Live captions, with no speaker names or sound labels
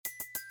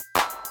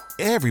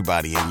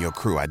Everybody in your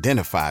crew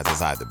identifies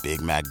as either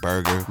Big Mac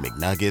Burger,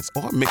 McNuggets,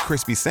 or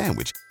McCrispy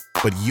Sandwich.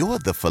 But you're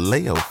the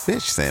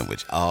Filet-O-Fish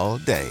Sandwich all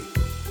day.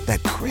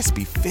 That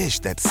crispy fish,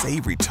 that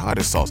savory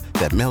tartar sauce,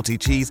 that melty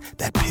cheese,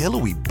 that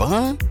pillowy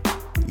bun.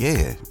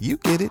 Yeah, you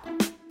get it.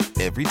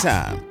 Every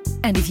time.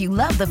 And if you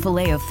love the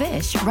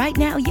Filet-O-Fish, right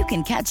now you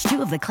can catch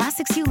two of the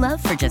classics you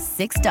love for just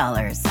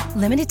 $6.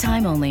 Limited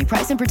time only.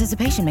 Price and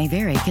participation may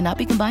vary. Cannot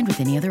be combined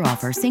with any other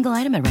offer. Single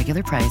item at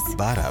regular price.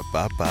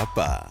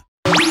 Ba-da-ba-ba-ba.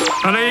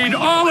 I need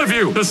all of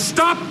you to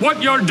stop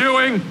what you're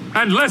doing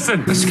and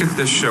listen. Let's get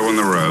this show on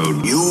the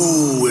road. You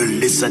will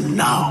listen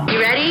now. You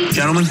ready?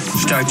 Gentlemen,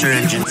 start your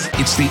engines.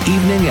 It's the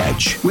Evening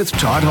Edge with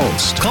Todd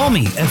Holst. Call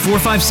me at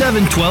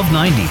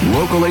 457-1290.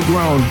 Locally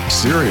grown,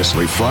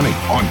 seriously funny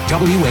on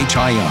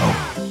WHIO.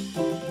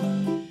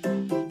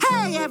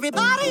 Hey,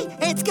 everybody.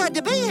 It's good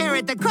to be here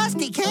at the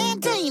Krusty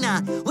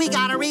Cantina. We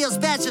got a real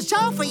special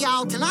show for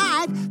y'all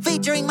tonight,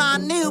 featuring my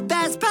new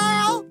best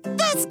pal,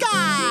 this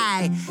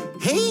guy.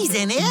 He's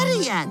an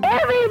idiot.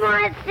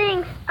 Everyone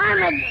thinks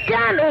I'm a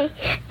dummy,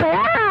 but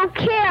I don't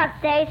care if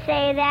they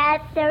say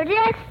that. They're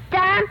just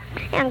dumb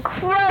and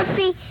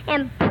crossy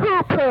and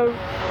poo-poo.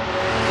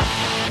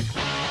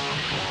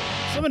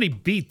 Somebody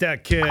beat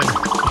that kid.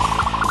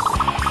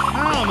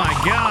 Oh, my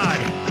God.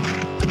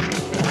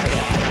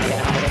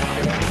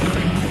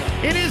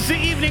 It is the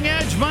Evening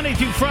Edge, Monday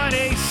through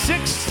Friday,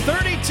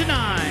 6:30 to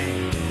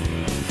 9.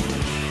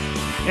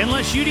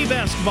 Unless UD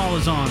basketball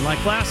is on,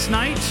 like last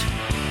night,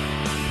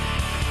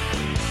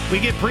 we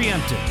get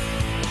preempted.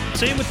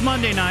 Same with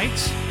Monday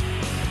nights.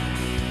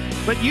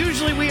 But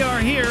usually we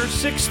are here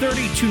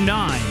 6:30 to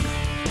 9.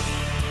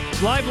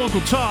 It's live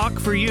local talk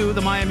for you,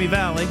 the Miami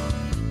Valley.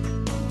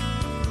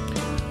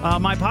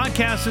 My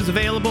podcast is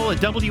available at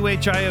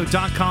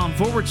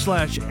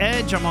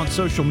WHIO.com/edge. I'm on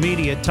social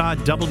media,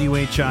 Todd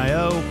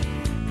WHIO.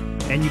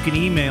 And you can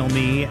email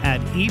me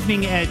at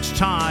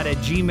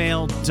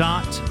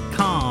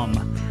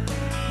eveningedgetodd@gmail.com.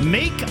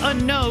 Make a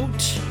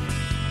note.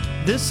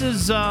 This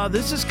is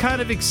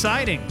kind of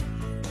exciting.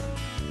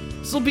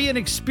 This will be an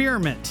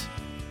experiment.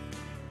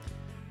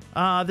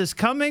 This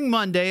coming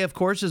Monday, of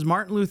course, is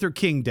Martin Luther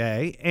King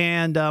Day,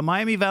 and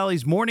Miami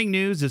Valley's Morning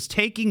News is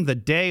taking the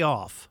day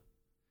off.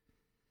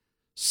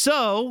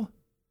 So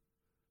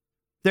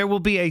there will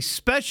be a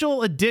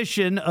special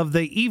edition of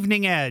the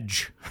Evening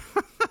Edge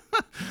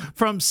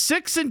from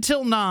 6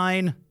 until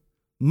 9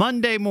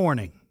 Monday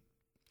morning.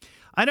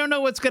 I don't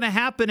know what's going to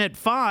happen at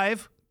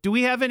 5. Do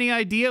we have any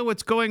idea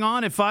what's going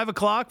on at 5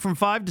 o'clock from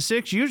 5 to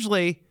 6?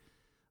 Usually,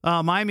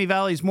 Miami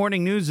Valley's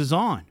Morning News is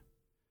on.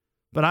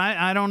 But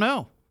I don't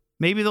know.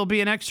 Maybe there'll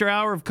be an extra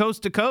hour of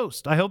Coast to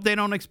Coast. I hope they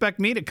don't expect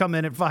me to come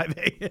in at 5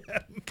 a.m.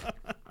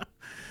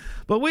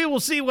 But we will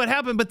see what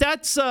happens. But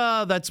that's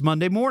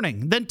Monday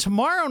morning. Then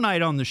tomorrow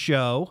night on the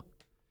show,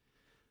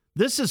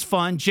 this is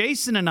fun.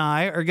 Jason and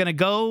I are going to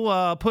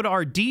go put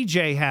our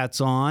DJ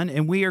hats on,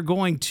 and we are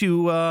going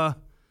to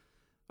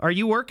are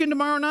you working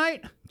tomorrow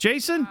night,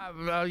 Jason?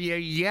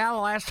 Yeah,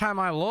 last time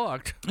I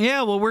looked.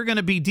 Yeah, well, we're going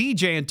to be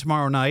DJing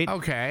tomorrow night.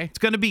 Okay. It's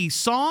going to be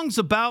songs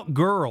about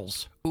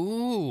girls.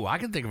 Ooh, I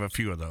can think of a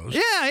few of those.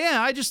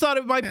 Yeah. I just thought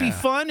it might be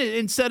fun.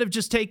 Instead of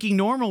just taking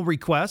normal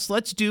requests,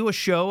 let's do a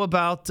show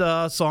about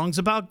songs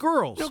about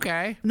girls.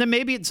 Okay. And then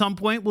maybe at some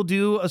point we'll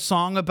do a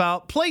song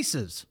about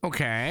places.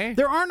 Okay.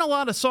 There aren't a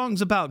lot of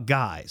songs about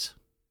guys.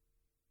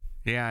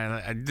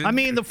 Yeah. I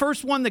mean, the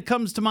first one that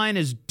comes to mind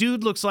is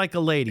Dude Looks Like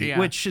a Lady,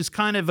 which is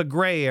kind of a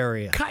gray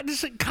area. Kind of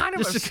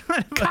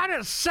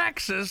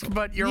sexist,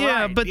 but you're right.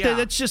 Yeah, but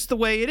that's just the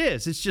way it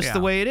is. It's just the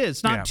way it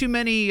is. Not too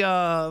many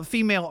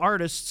female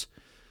artists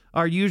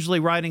are usually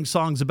writing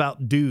songs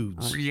about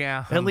dudes.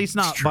 Yeah. At least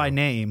not by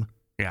name.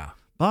 Yeah.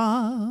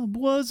 Bob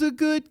was a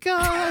good guy.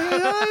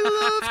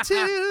 I loved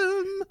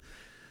him.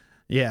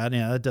 Yeah,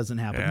 that doesn't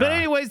happen. Yeah. But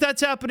anyways,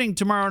 that's happening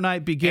tomorrow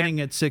night beginning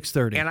at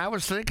 6:30. And I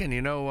was thinking,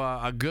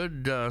 a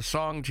good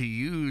song to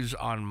use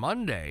on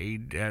Monday,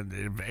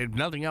 if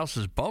nothing else,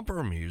 is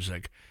bumper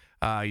music.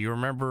 You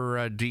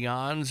remember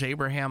Dion's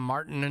Abraham,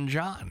 Martin, and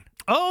John?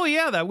 Oh,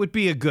 yeah, that would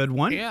be a good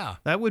one. Yeah.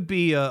 That would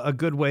be a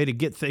good way to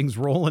get things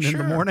rolling in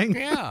the morning.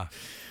 Yeah.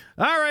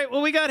 All right,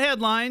 well, we got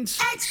headlines.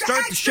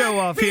 Start the show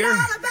off here.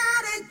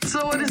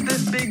 So what is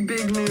this big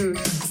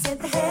news?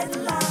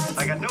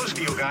 I got news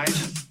for you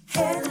guys.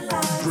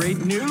 Headlines.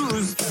 Great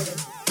news.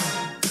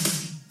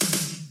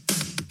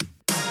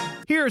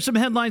 Here are some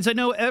headlines. I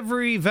know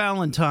every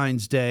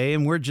Valentine's Day,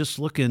 and we're just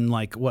looking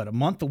like, a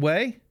month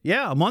away?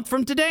 Yeah, a month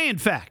from today, in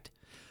fact.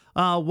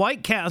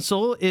 White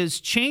Castle is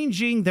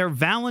changing their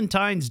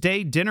Valentine's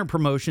Day dinner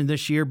promotion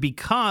this year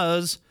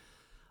because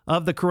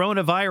of the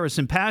coronavirus.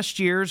 In past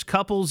years,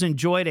 couples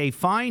enjoyed a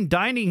fine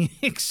dining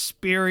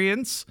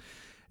experience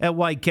at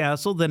White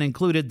Castle that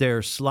included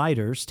their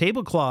sliders,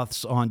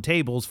 tablecloths on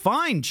tables,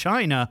 fine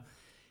china,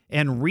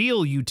 and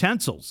real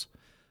utensils.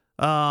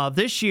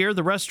 This year,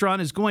 the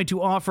restaurant is going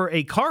to offer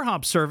a car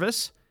hop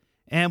service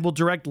and will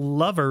direct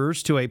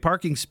lovers to a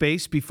parking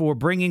space before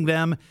bringing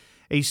them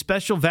a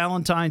special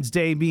Valentine's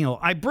Day meal.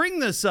 I bring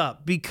this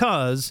up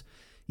because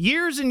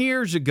Years and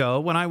years ago,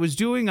 when I was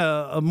doing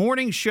a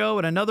morning show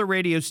at another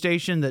radio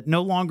station that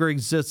no longer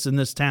exists in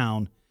this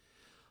town,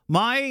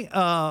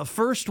 my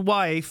first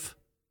wife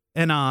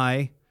and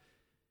I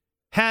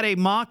had a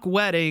mock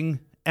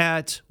wedding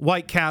at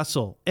White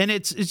Castle. And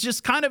it's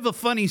just kind of a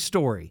funny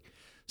story.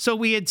 So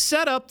we had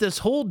set up this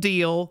whole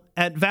deal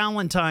at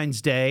Valentine's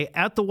Day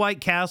at the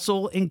White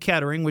Castle in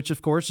Kettering, which,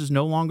 of course, is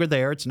no longer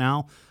there. It's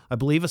now, I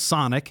believe, a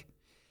Sonic.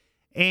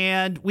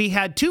 And we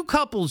had two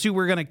couples who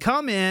were going to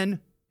come in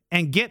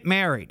and get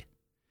married.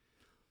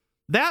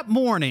 That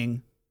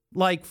morning,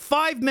 like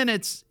 5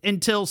 minutes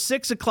until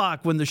 6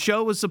 o'clock when the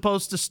show was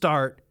supposed to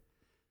start,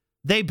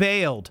 they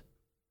bailed.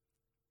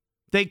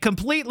 They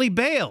completely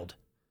bailed.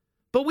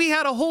 But we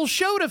had a whole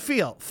show to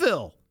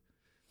fill.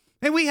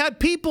 And we had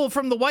people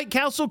from the White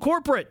Castle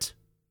corporate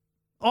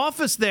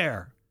office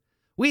there.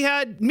 We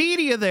had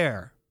media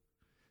there.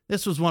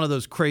 This was one of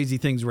those crazy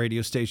things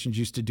radio stations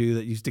used to do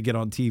that used to get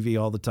on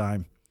TV all the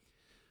time.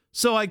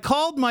 So I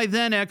called my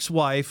then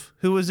ex-wife,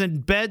 who was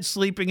in bed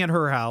sleeping at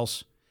her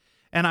house,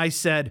 and I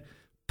said,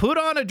 put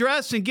on a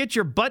dress and get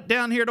your butt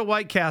down here to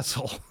White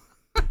Castle.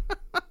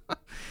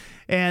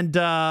 And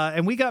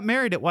we got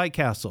married at White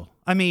Castle.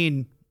 I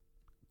mean,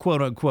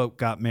 quote unquote,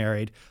 got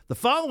married. The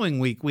following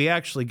week, we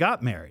actually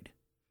got married.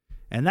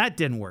 And that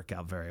didn't work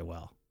out very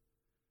well.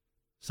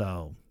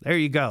 So there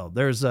you go.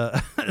 There's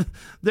a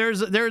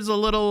there's a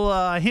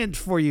little hint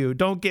for you.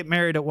 Don't get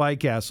married at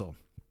White Castle.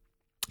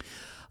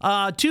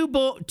 Two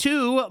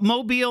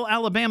Mobile,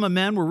 Alabama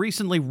men were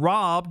recently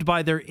robbed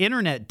by their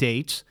internet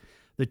dates.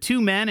 The two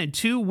men and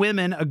two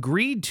women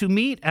agreed to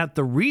meet at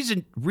the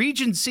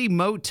Regency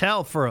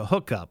Motel for a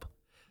hookup.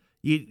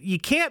 You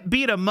can't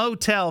beat a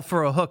motel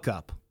for a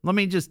hookup. Let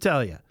me just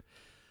tell you.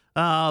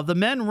 The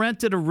men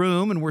rented a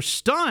room and were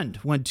stunned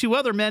when two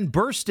other men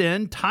burst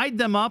in, tied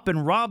them up,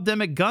 and robbed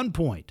them at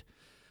gunpoint.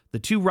 The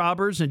two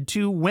robbers and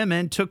two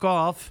women took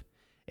off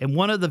in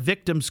one of the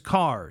victims'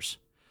 cars.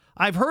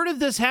 I've heard of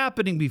this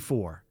happening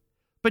before.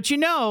 But you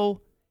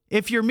know,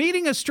 if you're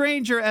meeting a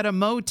stranger at a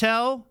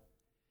motel,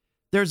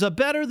 there's a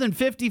better than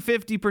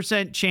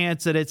 50%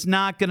 chance that it's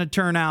not going to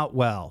turn out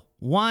well,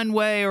 one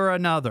way or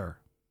another.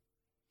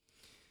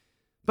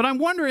 But I'm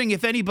wondering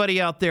if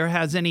anybody out there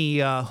has any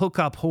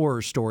hookup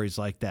horror stories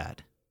like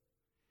that.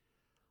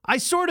 I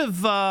sort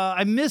of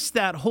I missed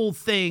that whole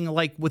thing,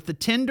 like with the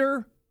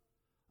Tinder.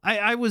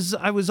 I was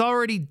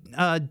already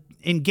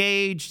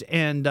engaged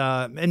and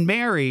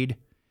married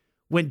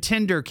when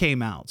Tinder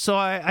came out, so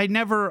I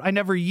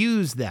never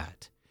used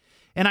that.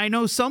 And I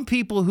know some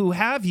people who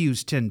have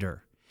used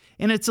Tinder,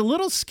 and it's a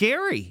little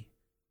scary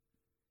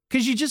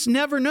because you just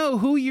never know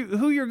who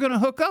you're going to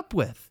hook up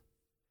with.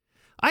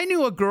 I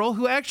knew a girl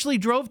who actually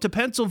drove to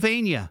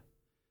Pennsylvania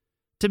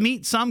to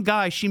meet some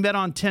guy she met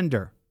on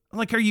Tinder. I'm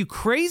like, are you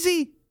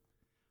crazy?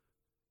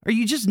 Are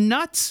you just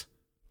nuts?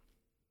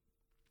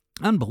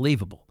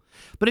 Unbelievable.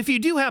 But if you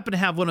do happen to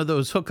have one of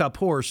those hookup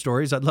horror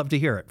stories, I'd love to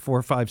hear it.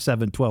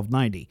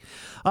 457-1290.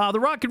 The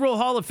Rock and Roll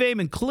Hall of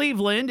Fame in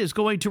Cleveland is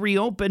going to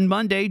reopen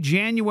Monday,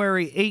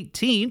 January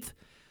 18th.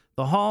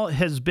 The hall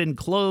has been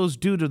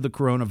closed due to the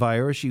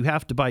coronavirus. You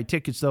have to buy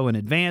tickets, though, in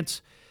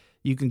advance.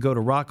 You can go to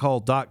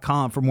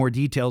rockhall.com for more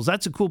details.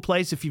 That's a cool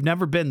place if you've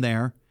never been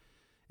there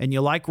and you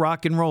like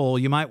rock and roll.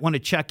 You might want to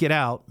check it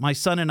out. My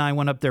son and I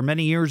went up there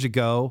many years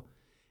ago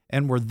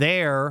and were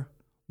there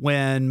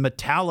when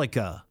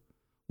Metallica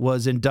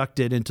was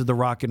inducted into the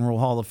Rock and Roll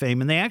Hall of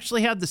Fame. And they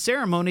actually had the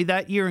ceremony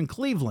that year in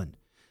Cleveland,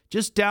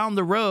 just down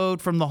the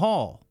road from the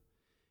hall.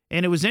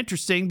 And it was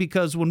interesting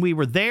because when we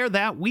were there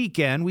that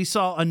weekend, we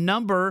saw a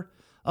number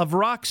of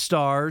rock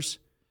stars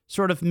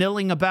sort of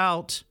milling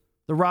about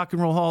the Rock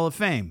and Roll Hall of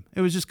Fame.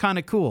 It was just kind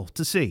of cool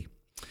to see.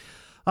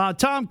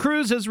 Tom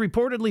Cruise has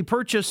reportedly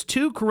purchased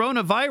 2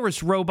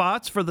 coronavirus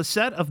robots for the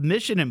set of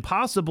Mission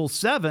Impossible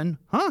 7.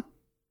 Huh?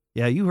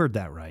 Yeah, you heard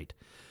that right.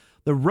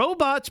 The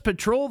robots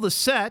patrol the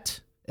set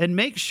and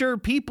make sure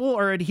people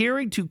are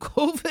adhering to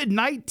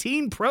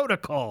COVID-19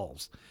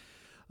 protocols.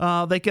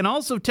 They can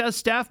also test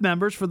staff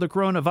members for the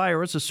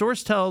coronavirus. A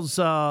source tells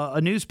a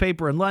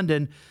newspaper in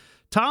London,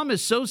 Tom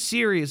is so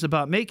serious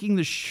about making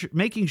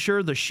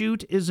sure the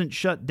shoot isn't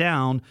shut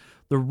down.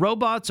 The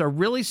robots are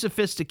really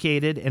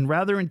sophisticated and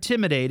rather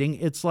intimidating.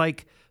 It's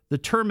like the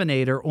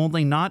Terminator,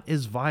 only not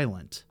as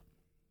violent.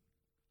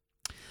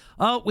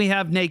 Oh, we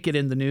have naked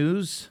in the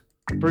news.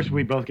 First,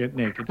 we both get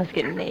naked. Let's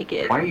get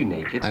naked. Why are you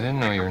naked? I didn't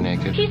know you were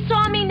naked. He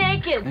saw me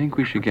naked. I think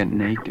we should get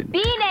naked.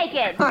 Be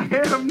naked. I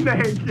am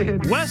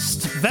naked.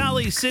 West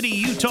Valley City,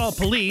 Utah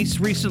police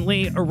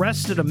recently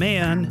arrested a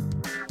man.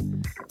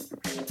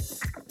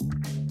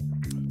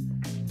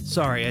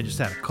 Sorry, I just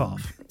had a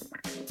cough.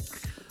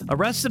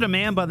 Arrested a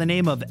man by the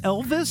name of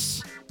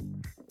Elvis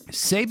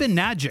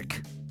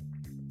Sabanagic.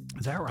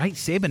 Is that right?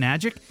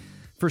 Sabanagic?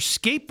 For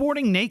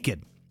skateboarding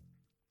naked.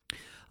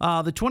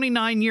 The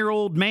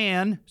 29-year-old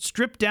man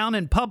stripped down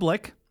in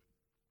public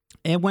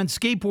and went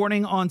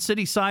skateboarding on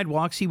city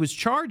sidewalks. He was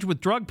charged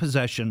with drug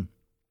possession.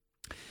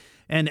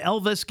 And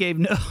Elvis gave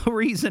no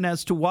reason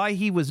as to why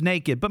he was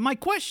naked. But my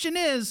question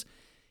is,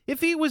 if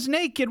he was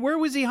naked, where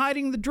was he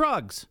hiding the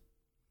drugs?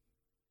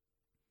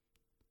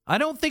 I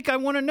don't think I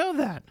want to know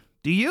that.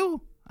 Do you?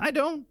 I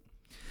don't.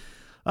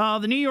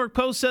 The New York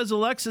Post says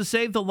Alexa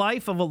saved the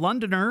life of a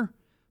Londoner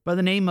by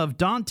the name of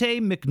Dante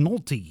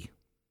McNulty.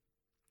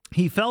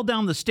 He fell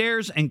down the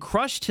stairs and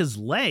crushed his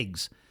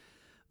legs.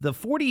 The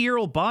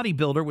 40-year-old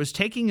bodybuilder was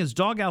taking his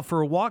dog out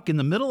for a walk in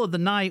the middle of the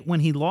night when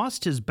he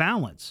lost his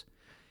balance.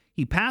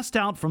 He passed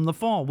out from the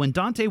fall. When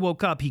Dante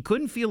woke up, he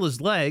couldn't feel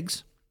his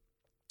legs,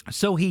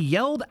 so he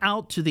yelled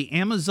out to the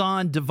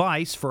Amazon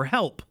device for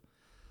help.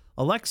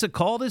 Alexa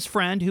called his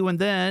friend, who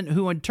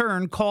in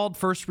turn called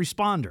first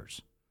responders.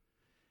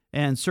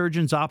 And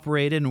surgeons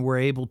operated and were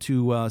able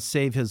to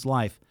save his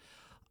life.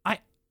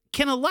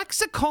 Can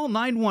Alexa call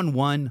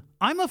 911?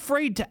 I'm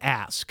afraid to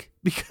ask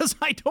because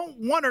I don't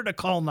want her to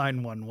call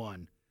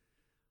 911.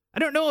 I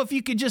don't know if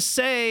you could just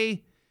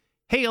say,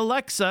 hey,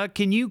 Alexa,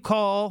 can you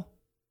call?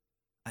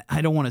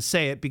 I don't want to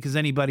say it because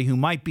anybody who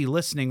might be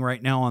listening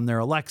right now on their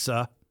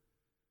Alexa,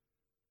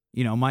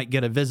 might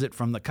get a visit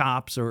from the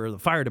cops or the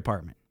fire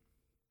department.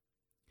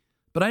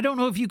 But I don't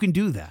know if you can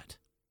do that.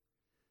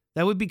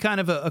 That would be kind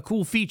of a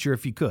cool feature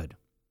if you could.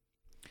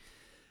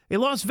 A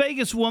Las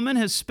Vegas woman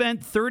has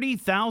spent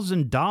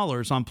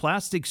 $30,000 on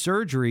plastic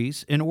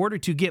surgeries in order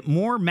to get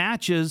more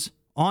matches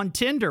on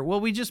Tinder.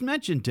 Well, we just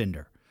mentioned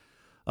Tinder.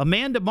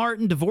 Amanda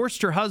Martin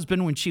divorced her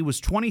husband when she was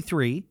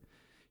 23.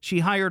 She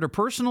hired a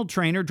personal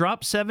trainer,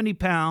 dropped 70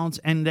 pounds,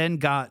 and then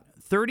got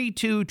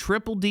 32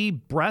 triple D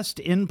breast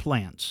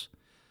implants.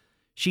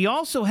 She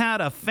also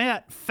had a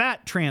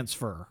fat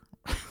transfer.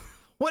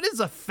 What is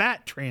a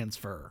fat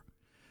transfer?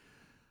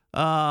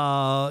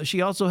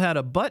 She also had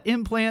a butt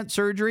implant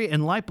surgery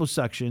and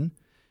liposuction.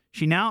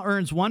 She now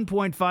earns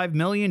 $1.5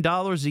 million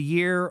a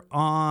year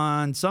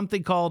on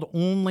something called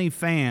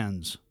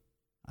OnlyFans.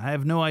 I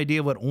have no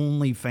idea what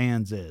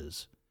OnlyFans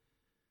is.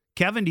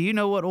 Kevin, do you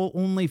know what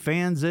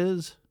OnlyFans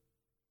is?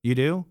 You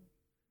do?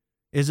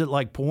 Is it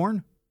like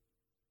porn?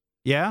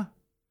 Yeah?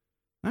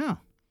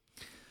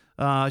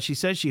 Oh. She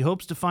says she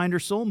hopes to find her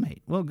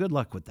soulmate. Well, good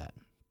luck with that.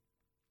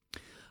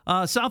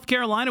 South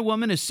Carolina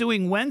woman is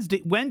suing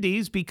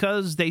Wendy's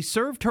because they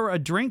served her a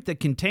drink that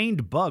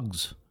contained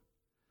bugs.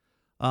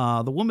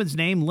 The woman's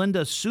name,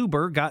 Linda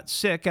Suber, got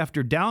sick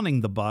after downing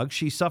the bug.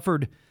 She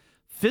suffered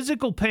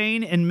physical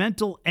pain and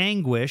mental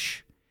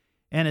anguish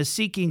and is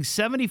seeking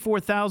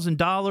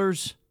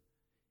 $74,000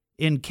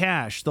 in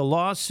cash. The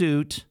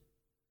lawsuit,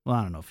 well,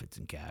 I don't know if it's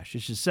in cash.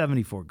 It's just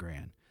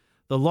 $74,000.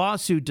 The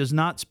lawsuit does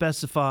not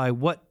specify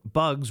what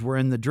bugs were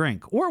in the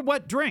drink or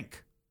what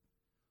drink.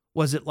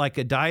 Was it like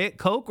a Diet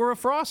Coke or a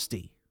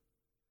Frosty?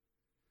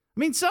 I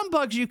mean, some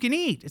bugs you can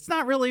eat. It's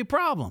not really a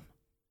problem.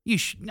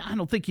 I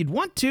don't think you'd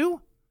want to,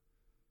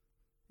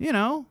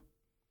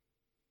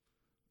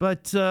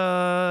 But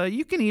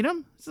you can eat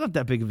them. It's not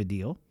that big of a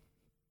deal.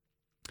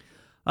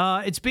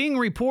 It's being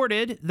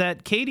reported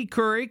that Katie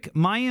Couric,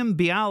 Mayim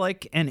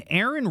Bialik, and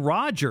Aaron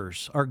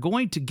Rodgers are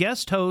going to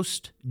guest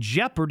host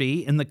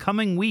Jeopardy in the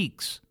coming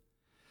weeks.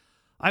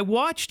 I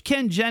watched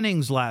Ken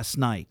Jennings last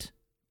night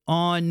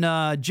on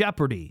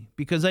Jeopardy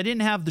because I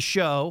didn't have the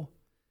show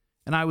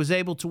and I was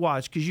able to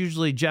watch because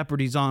usually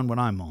Jeopardy's on when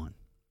I'm on.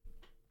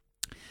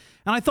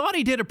 And I thought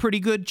he did a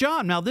pretty good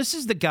job. Now, this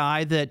is the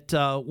guy that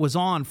was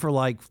on for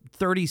like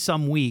 30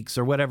 some weeks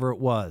or whatever it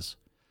was.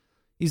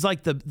 He's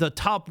like the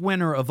top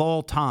winner of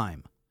all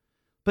time.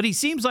 But he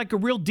seems like a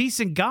real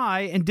decent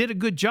guy and did a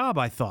good job,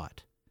 I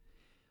thought.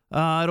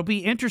 It'll be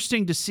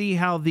interesting to see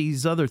how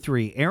these other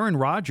three, Aaron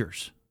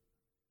Rodgers,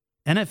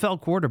 NFL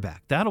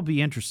quarterback. That'll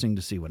be interesting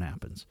to see what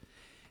happens.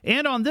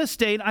 And on this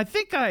date, I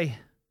think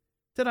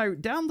did I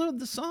download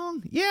the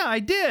song? Yeah, I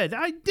did.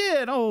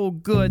 Oh,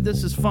 good.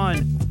 This is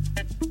fun.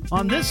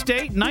 On this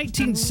date,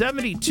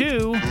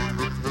 1972,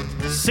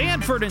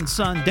 Sanford and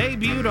Son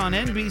debuted on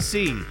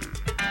NBC.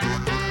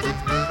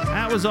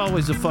 That was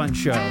always a fun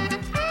show.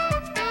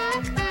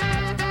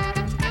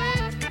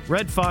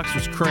 Red Fox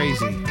was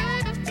crazy.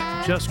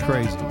 Just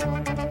crazy.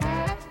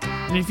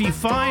 And if you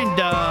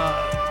find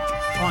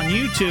on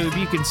YouTube,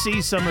 you can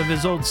see some of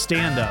his old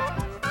stand-up.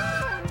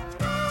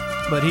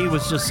 But he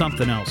was just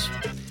something else.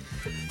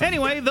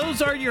 Anyway,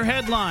 those are your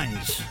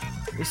headlines.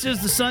 This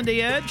is the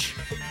Sunday Edge.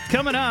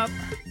 Coming up,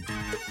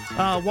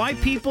 why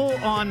people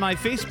on my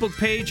Facebook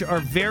page are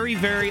very,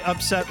 very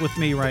upset with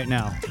me right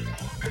now.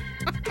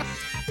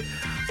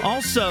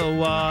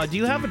 Also, do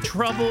you have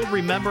trouble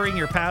remembering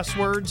your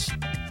passwords?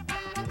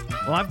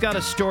 Well, I've got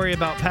a story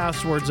about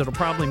passwords that'll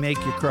probably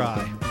make you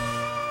cry.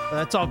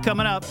 That's all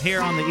coming up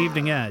here on the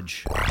Evening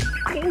Edge.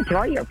 I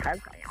enjoy your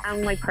program.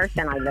 Only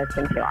person I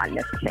listen to on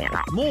this channel.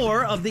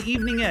 More of the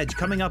Evening Edge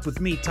coming up with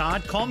me,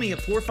 Todd. Call me at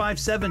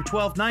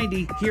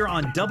 457-1290 here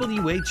on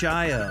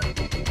WHIO.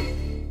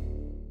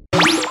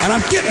 And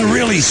I'm getting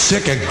really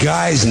sick of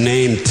guys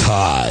named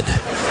Todd.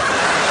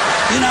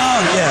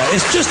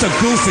 It's just a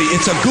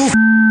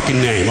goofy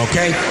name,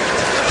 okay?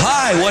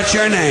 Hi, what's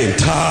your name?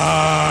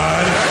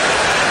 Todd.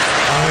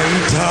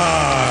 I'm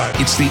Todd.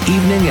 It's the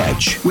Evening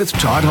Edge with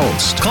Todd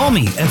Holst. Call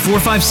me at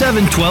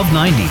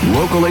 457-1290.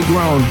 Locally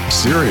grown,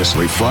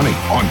 seriously funny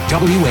on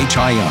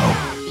WHIO.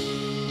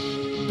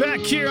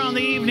 Back here on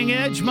the Evening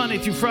Edge, Monday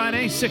through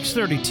Friday,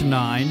 6:30 to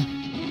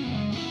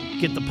 9.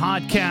 Get the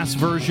podcast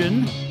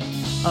version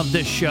of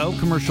this show,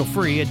 commercial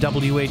free, at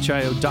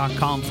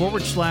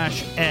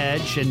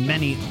WHIO.com/edge and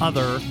many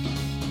other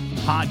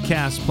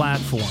podcast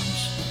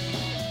platforms.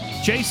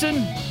 Jason?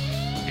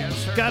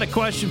 Yes, sir. Got a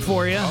question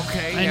for you.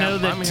 Okay, I know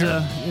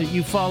that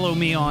you follow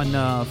me on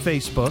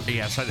Facebook.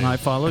 Yes, I do. I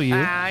follow you.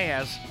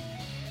 Yes.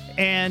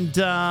 And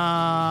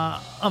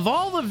of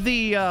all of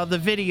the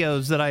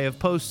videos that I have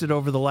posted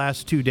over the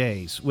last 2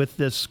 days with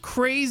this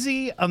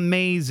crazy,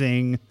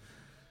 amazing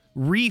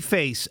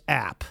Reface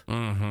app,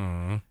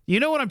 you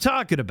know what I'm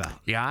talking about.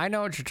 Yeah, I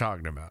know what you're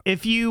talking about.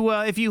 If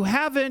you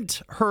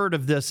haven't heard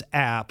of this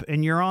app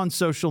and you're on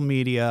social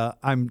media,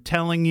 I'm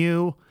telling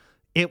you,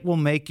 it will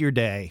make your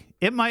day.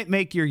 It might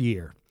make your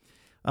year.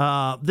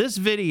 This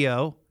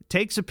video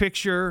takes a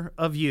picture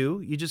of you.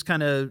 You just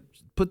kind of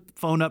put the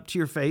phone up to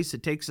your face.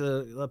 It takes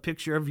a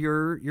picture of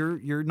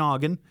your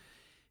noggin,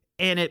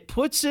 and it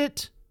puts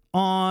it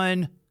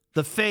on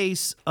the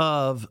face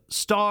of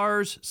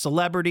stars,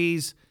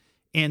 celebrities,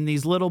 in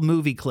these little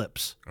movie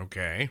clips.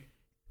 Okay.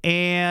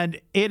 And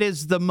it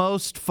is the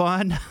most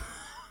fun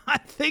I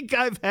think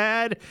I've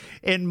had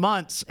in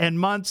months and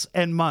months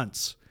and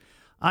months.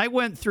 I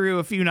went through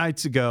a few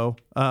nights ago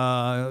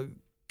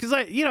because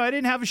I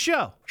didn't have a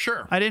show.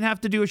 Sure. I didn't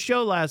have to do a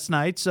show last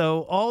night,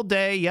 so all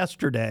day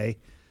yesterday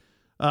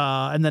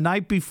and the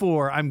night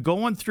before, I'm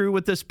going through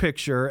with this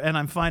picture, and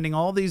I'm finding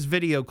all these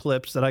video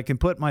clips that I can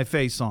put my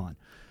face on.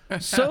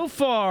 So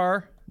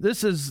far,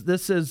 this is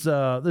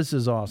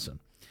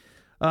awesome.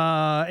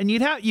 And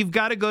you've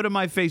got to go to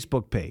my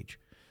Facebook page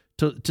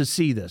to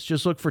see this.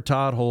 Just look for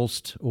Todd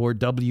Holst or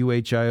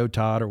WHIO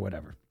Todd or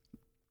whatever.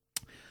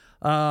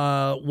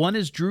 One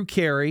is Jim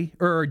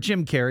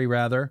Carrey,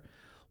 rather.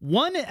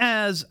 One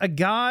as a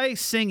guy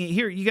singing.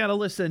 Here, you got to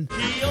listen.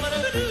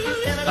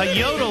 A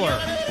yodeler.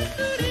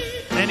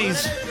 And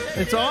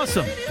it's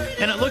awesome.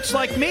 And it looks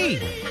like me.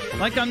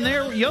 Like I'm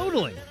there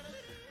yodeling.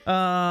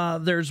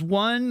 There's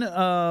one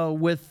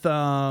with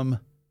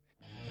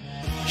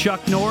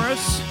Chuck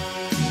Norris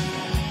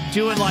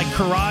doing like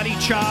karate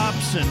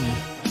chops and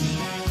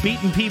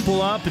beating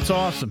people up. It's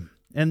awesome.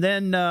 And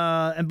then,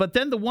 but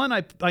then the one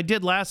I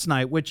did last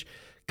night, which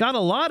got a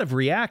lot of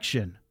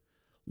reaction,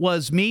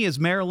 was me as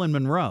Marilyn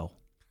Monroe.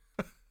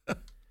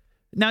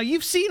 Now,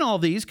 you've seen all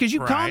these because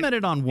you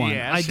commented on one.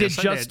 Yes, I did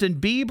Justin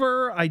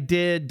Bieber. I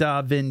did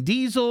Vin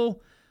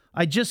Diesel.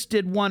 I just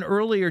did one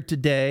earlier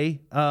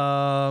today,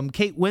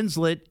 Kate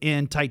Winslet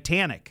in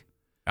Titanic,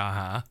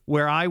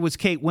 where I was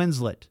Kate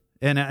Winslet.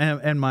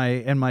 And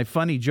my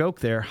funny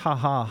joke there, ha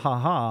ha ha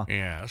ha,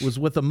 yes, was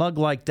with a mug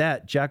like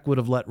that, Jack would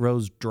have let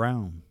Rose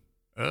drown.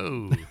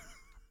 Oh.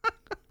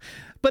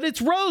 But it's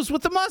Rose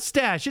with the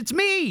mustache. It's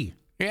me.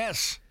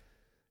 Yes.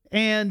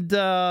 And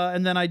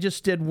then I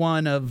just did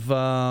one of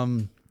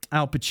Al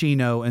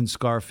Pacino and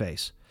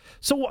Scarface.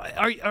 So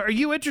are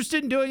you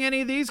interested in doing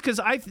any of these? Because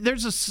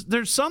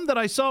there's some that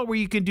I saw where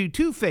you can do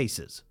two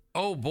faces.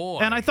 Oh boy!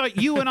 And I thought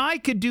you and I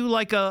could do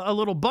like a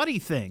little buddy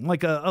thing,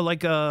 like a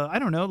I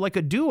don't know, like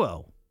a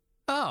duo.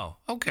 Oh,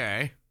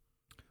 okay.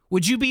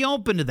 Would you be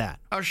open to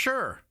that? Oh,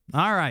 sure.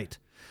 All right.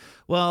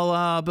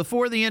 Well,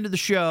 before the end of the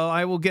show,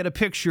 I will get a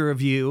picture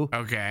of you.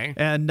 Okay.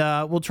 And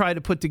we'll try to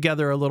put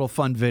together a little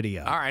fun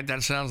video. All right,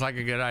 that sounds like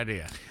a good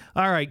idea.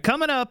 All right,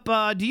 coming up,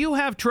 do you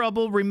have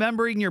trouble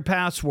remembering your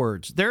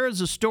passwords? There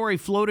is a story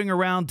floating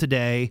around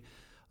today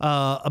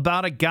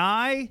about a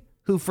guy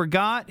who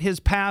forgot his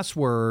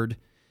password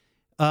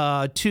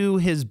to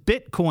his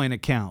Bitcoin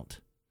account.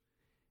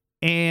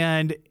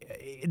 And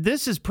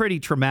this is pretty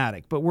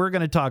traumatic, but we're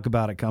going to talk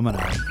about it coming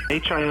up.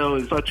 HIO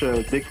is such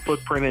a big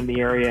footprint in the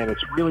area, and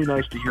it's really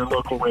nice to hear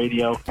local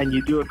radio, and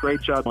you do a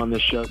great job on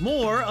this show.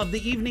 More of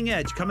The Evening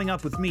Edge coming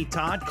up with me,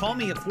 Todd. Call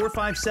me at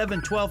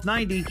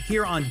 457-1290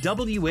 here on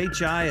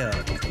WHIO.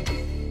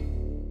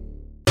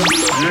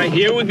 All right,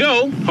 here we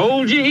go.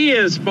 Hold your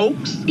ears,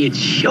 folks. It's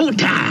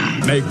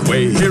showtime. Make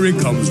way, here he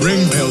comes.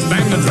 Ring bells,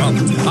 bang the drum.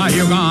 Are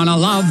you gonna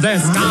love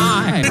this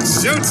guy?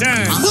 It's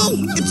showtime. Oh,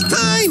 it's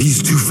time.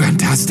 He's too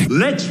fantastic.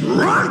 Let's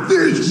rock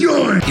this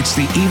joint. It's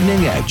The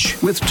Evening Edge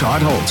with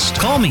Todd Holst.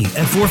 Call me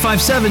at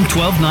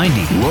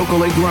 457-1290.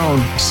 Locally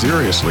grown,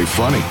 seriously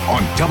funny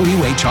on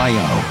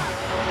WHIO.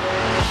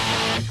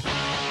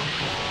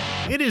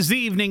 It is The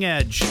Evening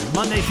Edge,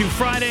 Monday through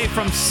Friday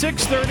from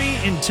 6:30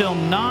 until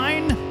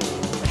 9.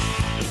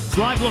 It's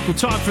live local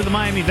talk for the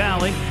Miami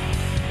Valley.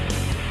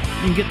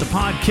 You can get the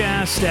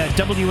podcast at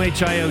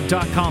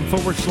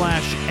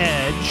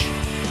WHIO.com/edge.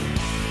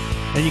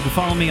 And you can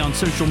follow me on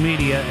social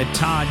media at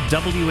Todd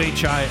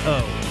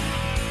WHIO.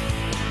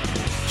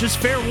 Just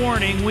fair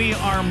warning, we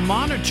are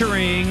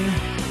monitoring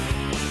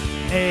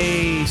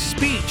a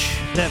speech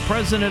that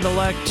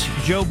President-elect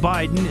Joe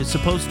Biden is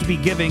supposed to be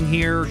giving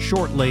here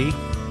shortly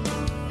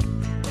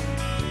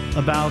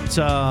about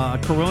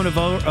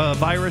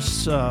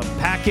coronavirus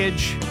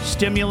package,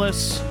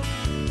 stimulus,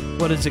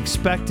 what is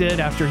expected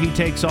after he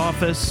takes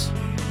office.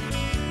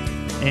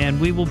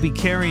 And we will be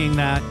carrying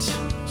that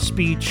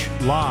speech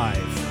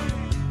live.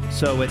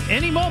 So at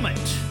any moment,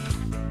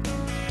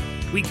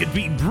 we could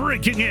be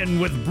breaking in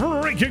with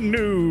breaking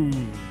news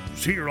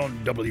here on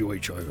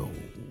WHIO.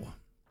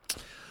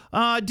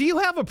 Do you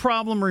have a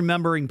problem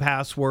remembering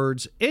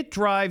passwords? It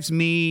drives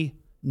me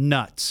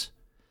nuts.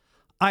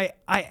 I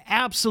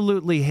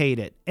absolutely hate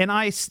it. And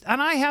I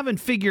haven't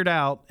figured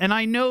out, and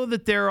I know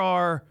that there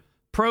are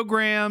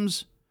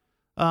programs,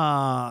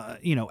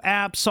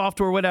 apps,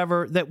 software,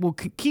 whatever, that will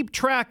keep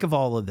track of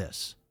all of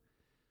this.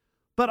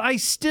 But I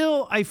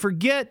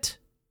forget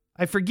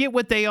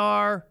what they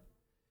are,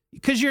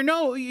 because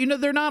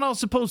they're not all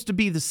supposed to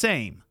be the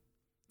same.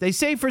 They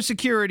say for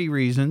security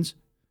reasons,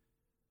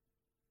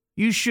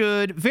 you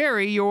should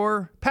vary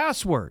your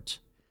passwords.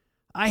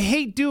 I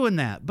hate doing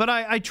that, but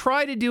I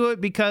try to do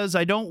it because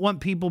I don't want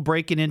people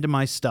breaking into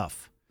my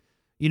stuff.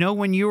 You know,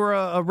 when you're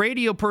a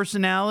radio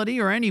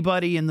personality or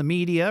anybody in the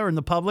media or in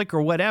the public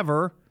or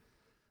whatever,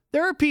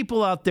 there are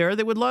people out there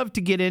that would love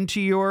to get into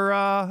your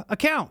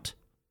account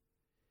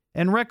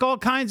and wreak all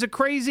kinds of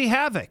crazy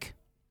havoc.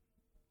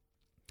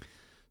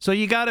 So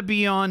you got to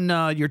be on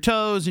your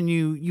toes, and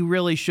you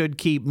really should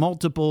keep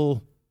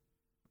multiple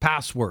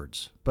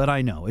passwords. But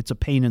I know it's a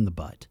pain in the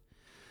butt.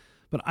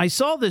 But I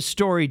saw this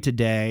story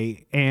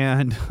today,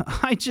 and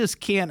I just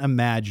can't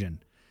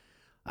imagine.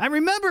 I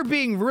remember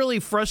being really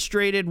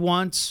frustrated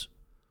once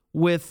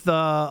with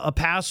a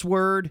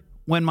password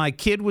when my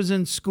kid was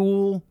in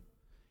school,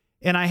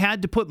 and I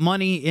had to put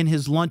money in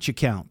his lunch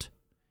account.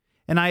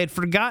 And I had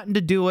forgotten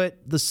to do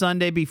it the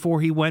Sunday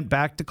before he went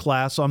back to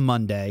class on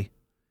Monday.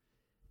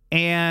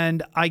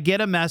 And I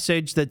get a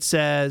message that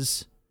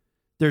says,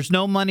 there's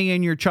no money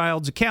in your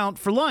child's account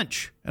for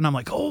lunch. And I'm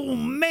like, oh,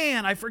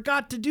 man, I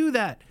forgot to do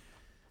that.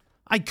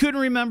 I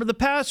couldn't remember the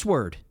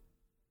password.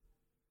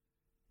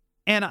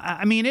 And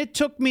I mean, it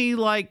took me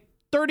like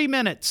 30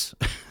 minutes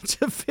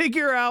to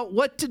figure out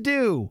what to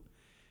do.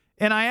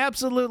 And I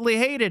absolutely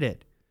hated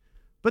it.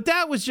 But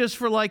that was just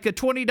for like a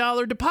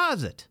 $20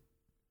 deposit.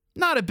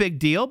 Not a big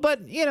deal,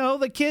 but,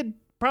 the kid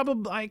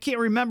probably, I can't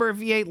remember if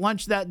he ate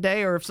lunch that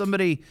day or if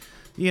somebody,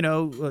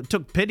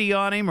 took pity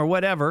on him or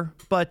whatever.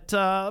 But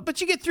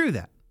you get through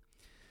that.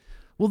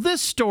 Well,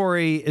 this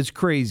story is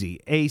crazy.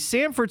 A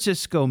San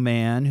Francisco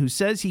man who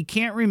says he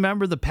can't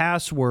remember the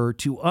password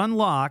to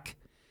unlock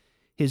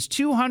his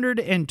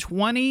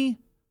 $220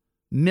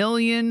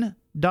 million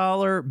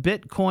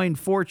Bitcoin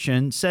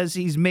fortune says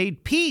he's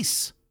made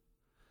peace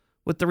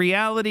with the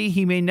reality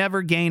he may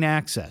never gain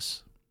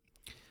access.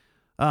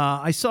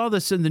 I saw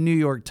this in the New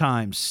York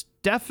Times.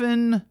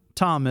 Stephen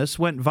Thomas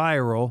went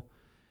viral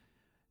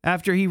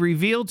after he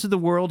revealed to the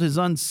world his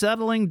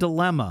unsettling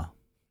dilemma.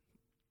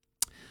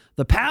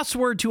 The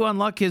password to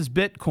unlock his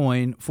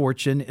Bitcoin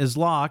fortune is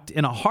locked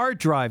in a hard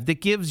drive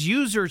that gives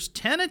users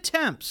 10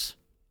 attempts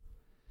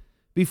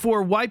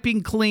before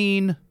wiping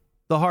clean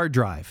the hard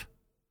drive.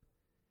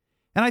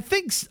 And I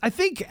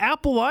think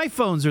Apple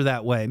iPhones are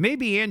that way.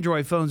 Maybe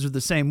Android phones are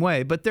the same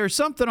way, but there's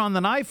something on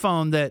an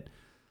iPhone that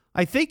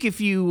I think if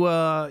you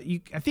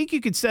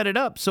could set it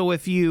up so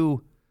if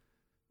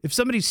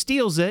somebody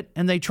steals it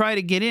and they try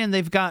to get in,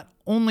 they've got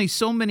only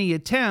so many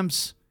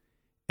attempts,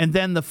 and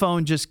then the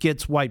phone just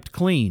gets wiped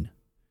clean.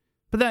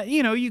 But that,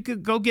 you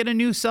could go get a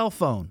new cell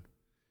phone,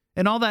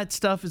 and all that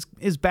stuff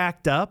is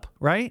backed up,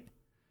 right?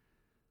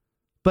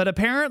 But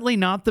apparently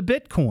not the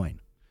Bitcoin.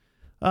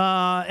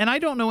 And I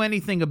don't know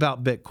anything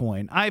about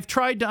Bitcoin. I've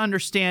tried to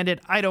understand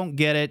it. I don't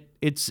get it.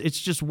 It's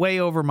just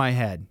way over my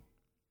head.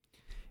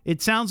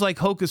 It sounds like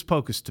hocus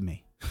pocus to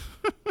me.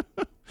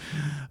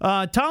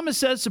 Thomas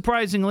says,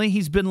 surprisingly,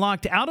 he's been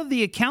locked out of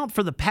the account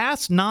for the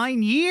past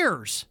 9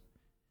 years.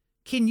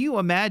 Can you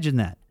imagine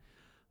that?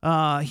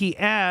 He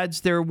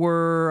adds there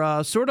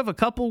were sort of a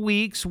couple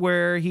weeks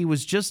where he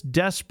was just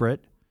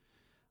desperate.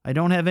 I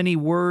don't have any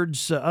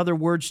other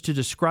words to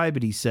describe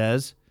it, he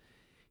says.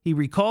 He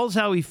recalls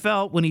how he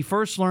felt when he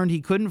first learned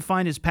he couldn't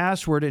find his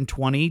password in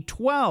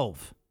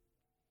 2012.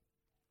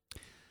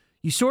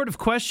 You sort of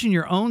question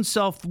your own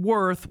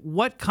self-worth.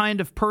 What kind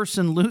of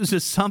person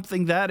loses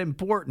something that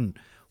important?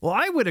 Well,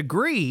 I would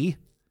agree.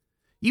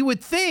 You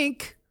would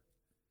think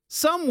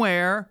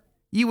somewhere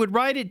you would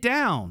write it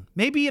down,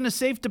 maybe in a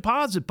safe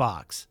deposit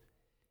box.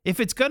 If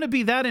it's going to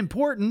be that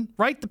important,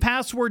 write the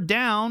password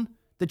down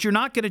that you're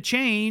not going to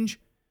change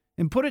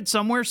and put it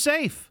somewhere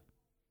safe,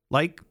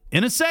 like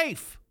in a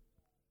safe.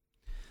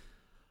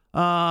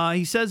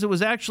 He says it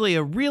was actually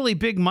a really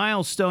big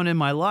milestone in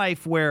my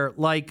life where,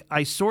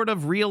 I sort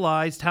of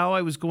realized how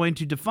I was going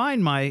to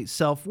define my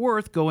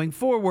self-worth going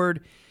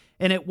forward,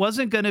 and it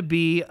wasn't going to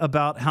be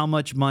about how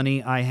much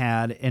money I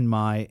had in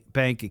my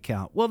bank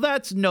account. Well,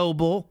 that's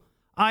noble.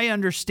 I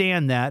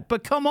understand that.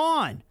 But come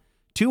on,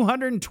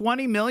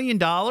 $220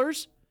 million?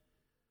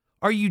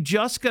 Are you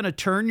just going to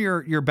turn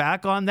your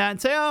back on that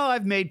and say, oh,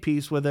 I've made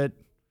peace with it.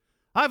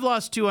 I've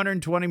lost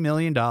 $220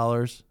 million.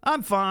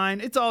 I'm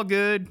fine. It's all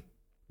good.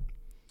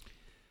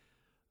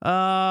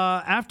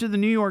 After the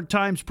New York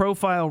Times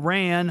profile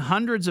ran,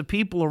 hundreds of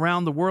people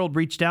around the world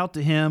reached out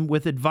to him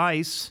with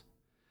advice,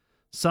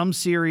 some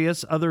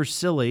serious, others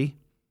silly.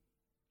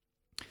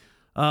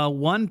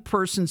 One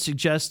person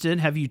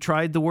suggested, have you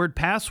tried the word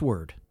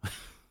password?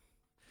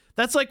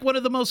 That's like one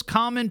of the most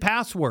common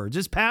passwords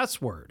is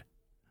password.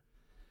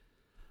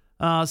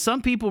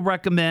 Some people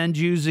recommend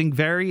using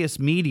various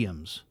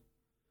mediums.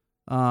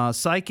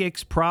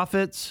 Psychics,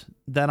 prophets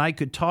that I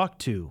could talk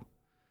to.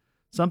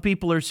 Some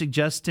people are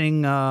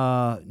suggesting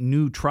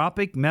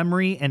nootropic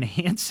memory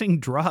enhancing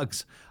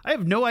drugs. I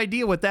have no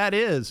idea what that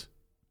is.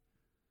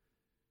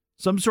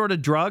 Some sort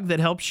of drug that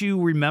helps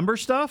you remember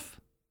stuff?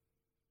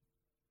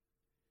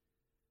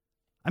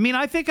 I mean,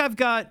 I think I've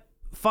got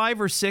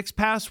 5 or 6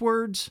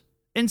 passwords,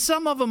 and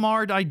some of them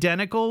are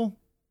identical,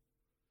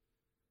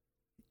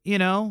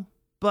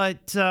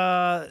 but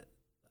I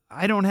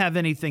don't have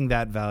anything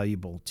that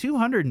valuable.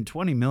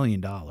 $220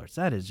 million.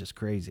 That is just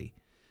crazy.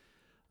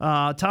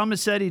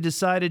 Thomas said he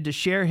decided to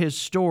share his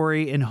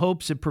story in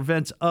hopes it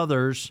prevents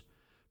others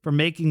from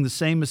making the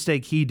same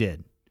mistake he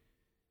did.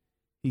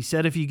 He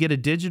said if you get a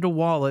digital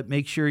wallet,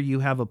 make sure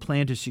you have a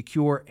plan to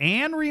secure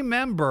and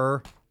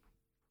remember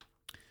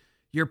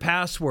your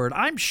password.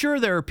 I'm sure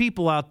there are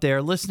people out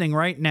there listening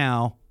right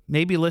now,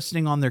 maybe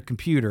listening on their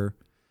computer,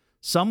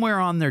 somewhere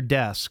on their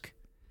desk.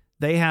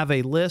 They have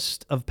a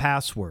list of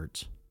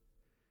passwords.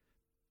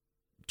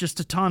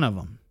 Just a ton of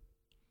them.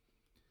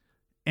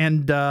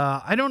 And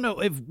I don't know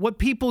what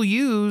people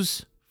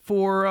use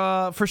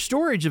for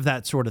storage of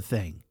that sort of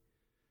thing.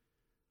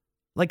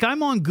 Like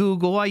I'm on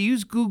Google, I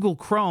use Google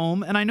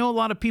Chrome, and I know a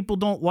lot of people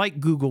don't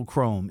like Google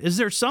Chrome. Is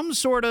there some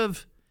sort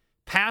of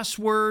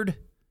password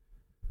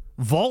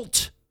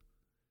vault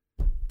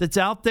that's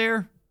out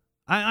there?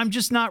 I'm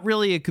just not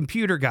really a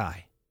computer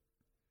guy.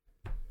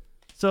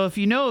 So if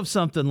you know of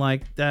something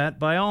like that,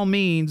 by all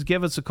means,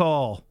 give us a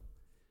call.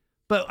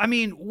 But, I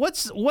mean,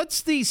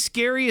 what's the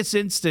scariest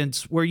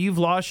instance where you've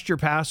lost your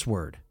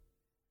password?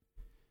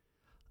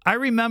 I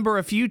remember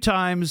a few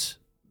times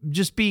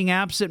just being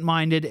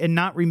absent-minded and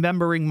not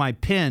remembering my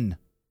PIN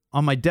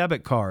on my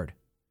debit card.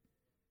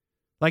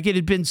 Like it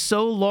had been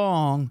so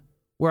long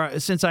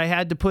since I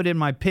had to put in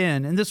my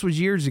PIN, and this was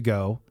years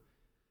ago.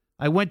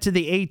 I went to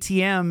the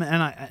ATM,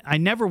 and I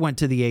never went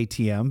to the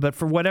ATM, but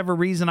for whatever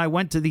reason, I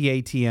went to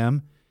the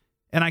ATM,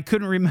 and I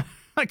couldn't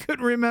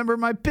remember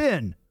my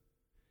PIN.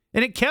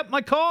 And it kept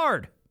my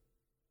card.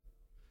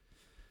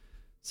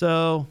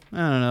 So, I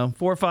don't know,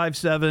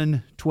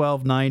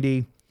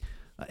 457-1290.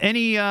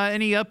 Any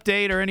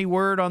update or any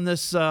word on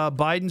this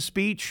Biden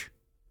speech?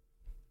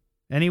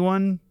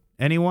 Anyone?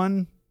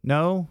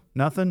 No?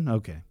 Nothing?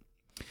 Okay.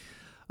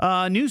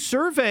 New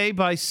survey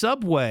by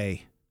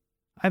Subway.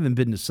 I haven't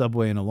been to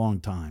Subway in a long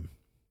time.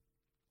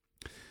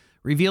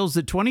 Reveals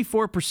that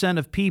 24%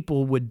 of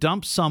people would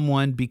dump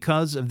someone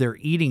because of their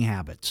eating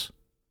habits.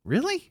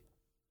 Really?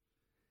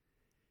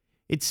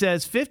 It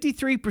says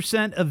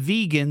 53% of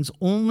vegans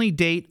only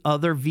date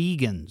other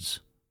vegans.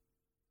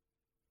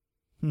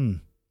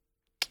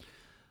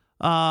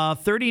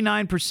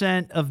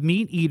 39% of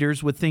meat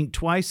eaters would think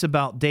twice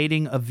about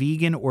dating a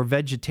vegan or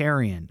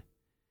vegetarian.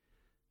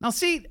 Now,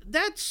 see,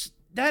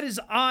 that is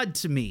odd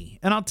to me,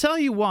 and I'll tell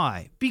you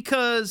why.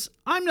 Because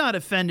I'm not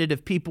offended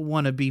if people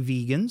want to be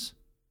vegans.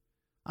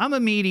 I'm a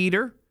meat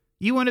eater.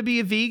 You want to be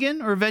a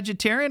vegan or a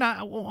vegetarian?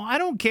 I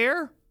don't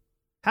care.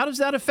 How does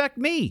that affect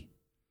me?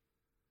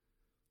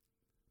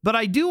 But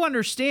I do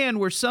understand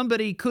where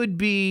somebody could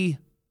be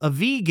a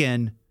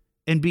vegan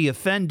and be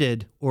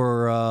offended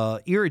or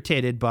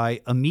irritated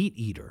by a meat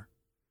eater.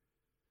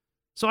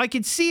 So I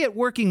could see it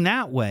working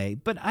that way.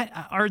 But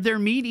are there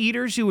meat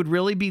eaters who would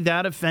really be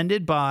that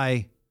offended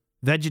by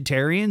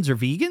vegetarians or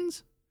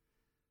vegans?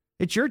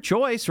 It's your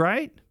choice,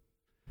 right?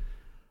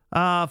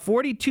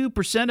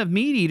 42% of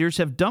meat eaters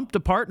have dumped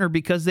a partner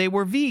because they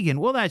were vegan.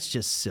 Well, that's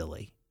just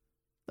silly.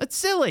 That's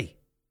silly.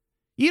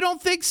 You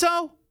don't think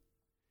so?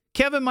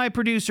 Kevin, my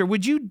producer,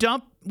 would you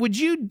dump,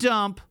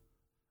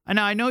 and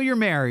I know you're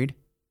married,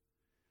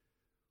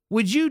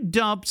 would you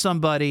dump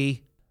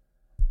somebody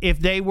if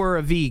they were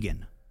a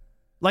vegan?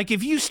 Like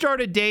if you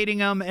started dating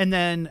them and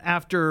then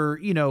after,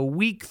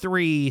 week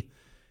 3,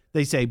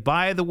 they say,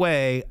 by the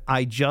way,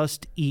 I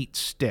just eat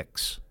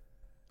sticks.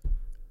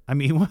 I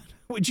mean, what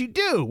would you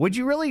do? Would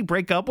you really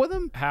break up with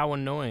them? How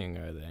annoying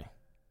are they?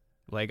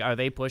 Like, are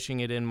they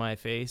pushing it in my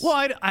face?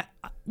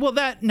 Well,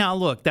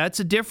 that's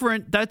a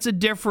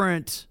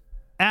different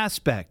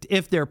aspect.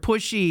 If they're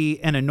pushy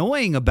and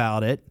annoying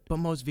about it. But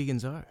most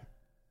vegans are.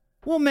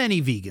 Well,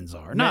 many vegans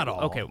are, not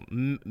all. Okay,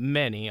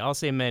 many. I'll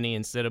say many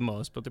instead of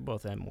most, but they're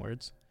both M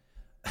words.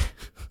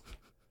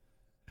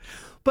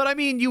 But I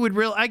mean,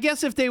 I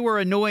guess if they were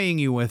annoying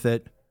you with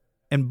it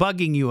and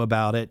bugging you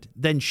about it,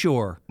 then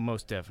sure.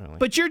 Most definitely.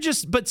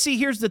 But see,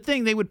 here's the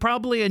thing. They would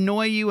probably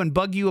annoy you and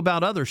bug you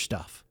about other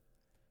stuff.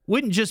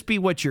 Wouldn't just be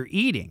what you're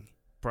eating.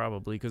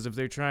 Probably, because if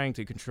they're trying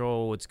to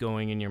control what's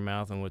going in your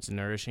mouth and what's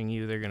nourishing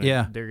you, they're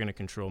gonna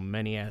control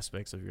many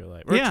aspects of your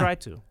life. Or try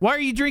to. Why are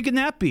you drinking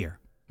that beer?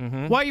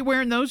 Mm-hmm. Why are you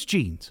wearing those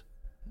jeans?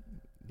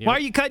 Yep. Why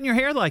are you cutting your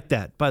hair like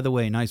that? By the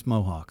way, nice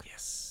mohawk.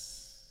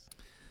 Yes.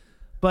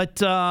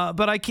 But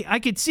I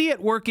could see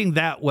it working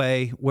that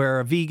way, where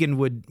a vegan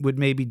would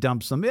maybe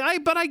dump some.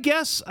 But I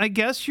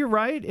guess you're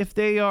right. If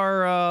they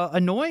are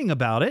annoying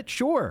about it,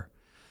 sure.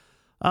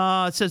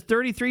 It says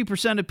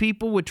 33% of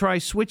people would try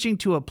switching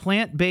to a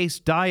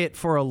plant-based diet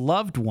for a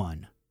loved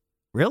one.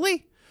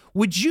 Really?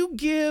 Would you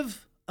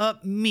give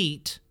up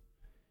meat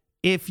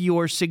if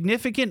your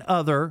significant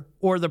other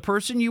or the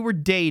person you were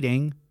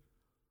dating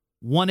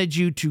wanted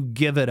you to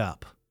give it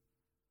up?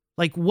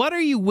 Like, what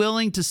are you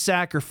willing to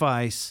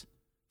sacrifice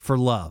for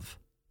love?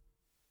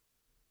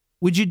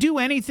 Would you do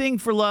anything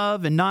for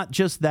love and not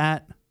just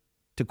that?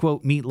 To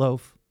quote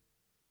Meatloaf,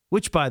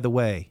 which, by the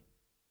way,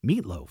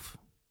 Meatloaf.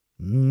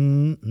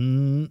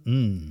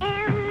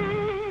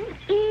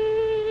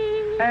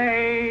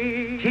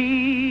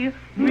 A-T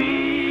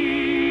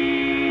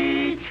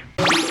meat.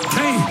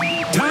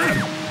 Hey, Todd,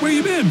 where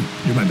you been?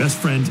 You're my best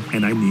friend,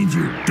 and I need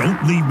you.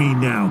 Don't leave me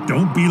now.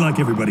 Don't be like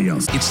everybody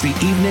else. It's the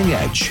Evening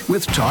Edge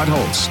with Todd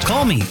Holst.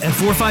 Call me at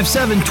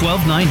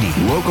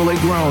 457-1290. Locally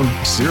grown,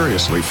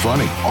 seriously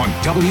funny on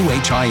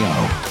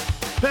WHIO.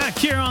 Back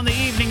here on the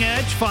Evening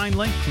Edge,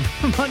 finally,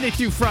 Monday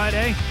through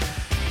Friday,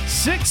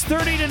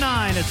 6:30 to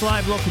 9. It's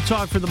live local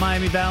talk for the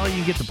Miami Valley. You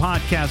can get the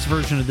podcast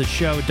version of the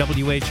show at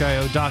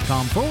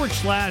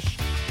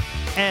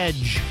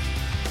WHIO.com/edge.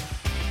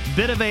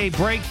 Bit of a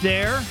break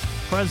there.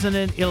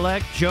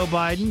 President-elect Joe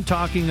Biden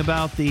talking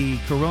about the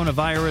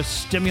coronavirus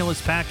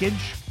stimulus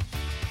package.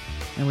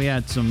 And we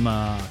had some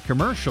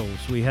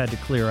commercials we had to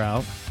clear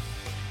out.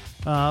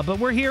 But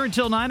we're here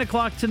until 9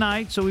 o'clock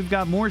tonight, so we've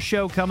got more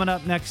show coming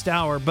up next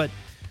hour. But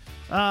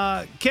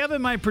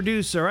Kevin, my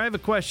producer, I have a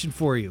question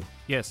for you.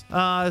 Yes.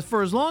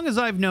 For as long as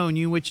I've known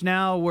you, which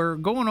now we're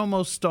going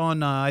almost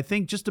on, I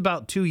think, just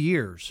about 2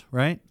 years,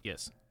 right?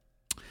 Yes.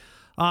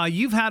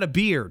 You've had a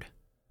beard,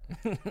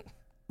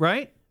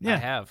 right? Yeah. I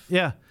have.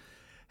 Yeah.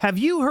 Have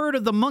you heard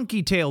of the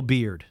monkey tail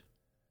beard?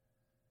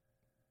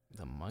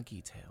 The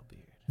monkey tail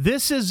beard.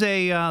 This is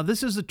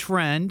a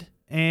trend,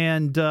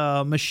 and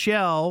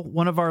Michelle,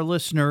 one of our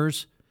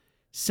listeners,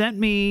 sent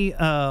me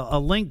a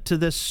link to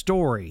this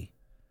story.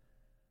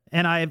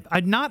 And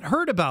I'd not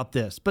heard about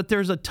this, but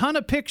there's a ton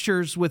of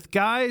pictures with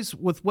guys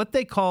with what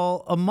they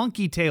call a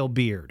monkey tail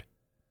beard.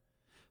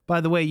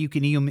 By the way, you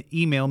can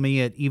email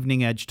me at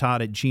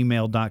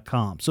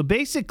eveningedgetodd@gmail.com. So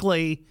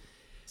basically,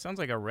 sounds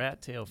like a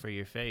rat tail for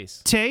your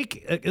face.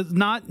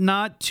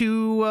 Not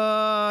too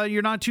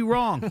you're not too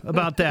wrong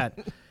about that.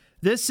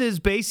 This is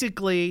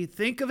basically,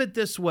 think of it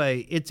this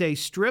way. It's a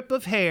strip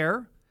of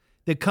hair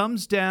that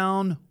comes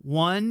down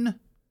one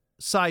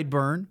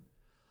sideburn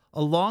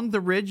along the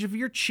ridge of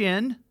your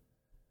chin,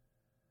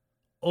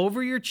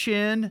 over your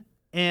chin,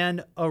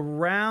 and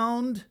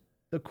around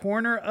the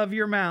corner of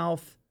your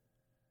mouth,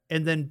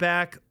 and then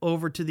back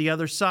over to the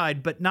other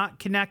side, but not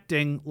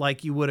connecting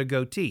like you would a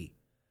goatee.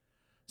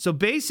 So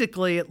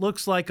basically, it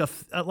looks like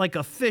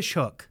a fish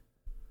hook,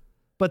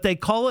 but they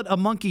call it a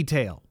monkey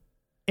tail.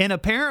 And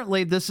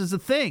apparently, this is a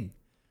thing.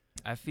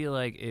 I feel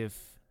like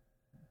if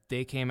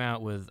they came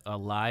out with a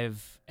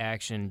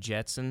live-action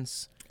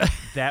Jetsons,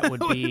 that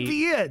would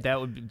be it.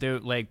 That would be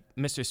like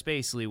Mr.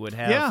 Spacely would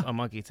have a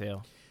monkey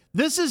tail.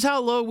 This is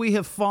how low we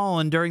have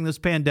fallen during this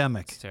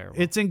pandemic. It's terrible.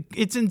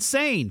 It's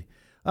insane.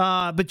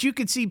 But you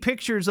could see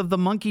pictures of the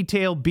monkey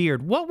tail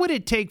beard. What would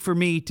it take for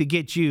me to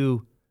get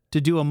you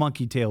to do a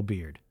monkey tail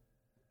beard?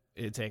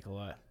 It'd take a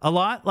lot. A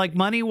lot? Like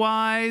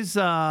money-wise?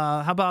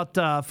 How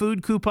about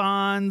food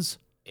coupons?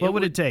 What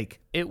would it take?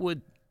 It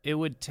would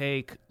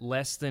take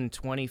less than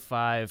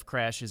 25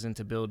 crashes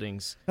into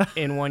buildings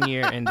in 1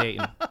 year in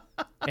Dayton.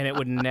 And it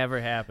would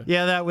never happen.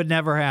 Yeah, that would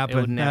never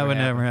happen. That would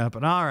never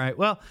happen. All right.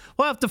 Well,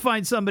 we'll have to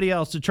find somebody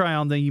else to try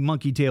on the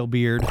monkey tail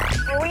beard.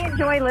 Well, we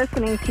enjoy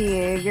listening to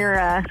you.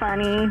 You're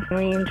funny.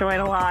 We enjoy it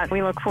a lot.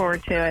 We look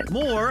forward to it.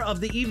 More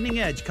of the Evening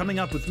Edge coming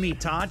up with me,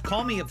 Todd.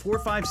 Call me at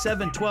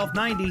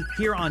 457-1290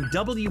 here on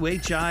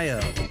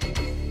WHIO.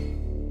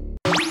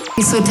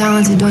 He's so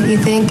talented, don't you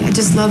think? I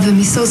just love him.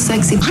 He's so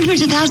sexy.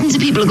 Hundreds of thousands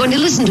of people are going to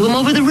listen to him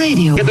over the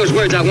radio. Get those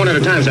words out one at a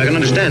time so I can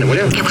understand it, will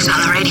you? It was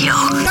on the radio.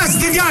 That's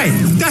the guy.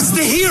 That's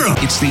the hero.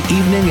 It's the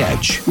Evening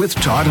Edge with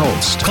Todd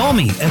Holst. Call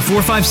me at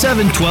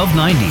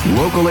 457-1290.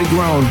 Locally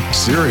grown,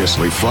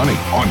 seriously funny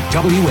on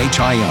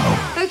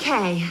WHIO.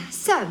 Okay,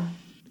 so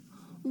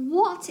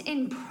what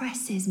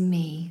impresses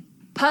me?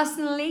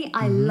 Personally,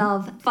 I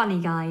love funny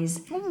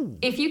guys.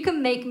 If you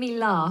can make me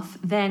laugh,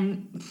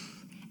 then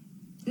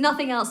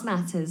nothing else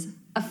matters.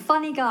 A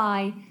funny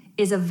guy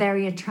is a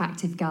very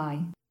attractive guy.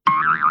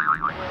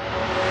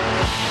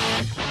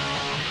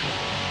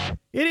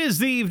 It is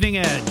the Evening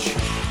Edge.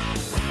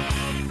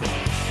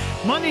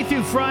 Monday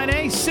through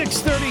Friday,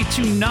 6:30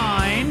 to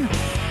 9.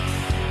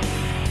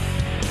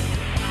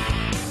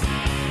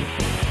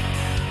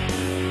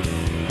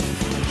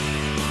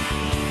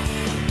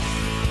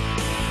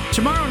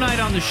 Tomorrow night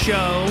on the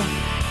show,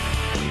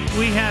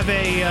 we have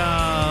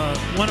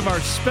one of our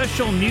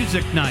special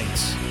music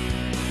nights.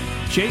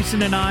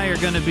 Jason and I are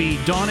going to be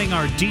donning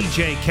our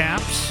DJ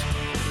caps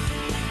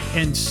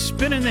and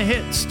spinning the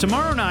hits.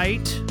 Tomorrow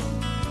night,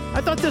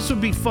 I thought this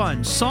would be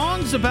fun.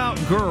 Songs about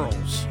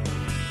girls.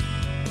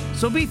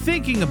 So be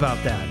thinking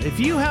about that. If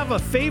you have a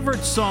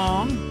favorite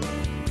song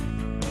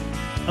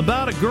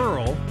about a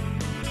girl,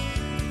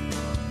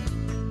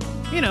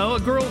 a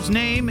girl's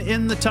name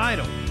in the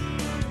title.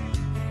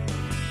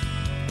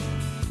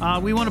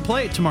 We want to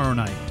play it tomorrow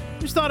night.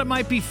 Just thought it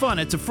might be fun.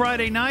 It's a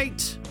Friday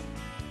night.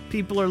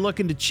 People are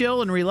looking to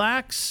chill and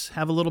relax,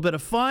 have a little bit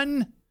of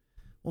fun.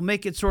 We'll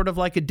make it sort of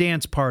like a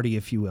dance party,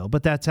 if you will.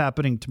 But that's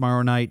happening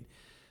tomorrow night,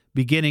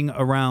 beginning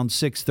around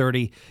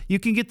 6:30. You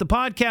can get the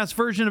podcast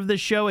version of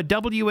this show at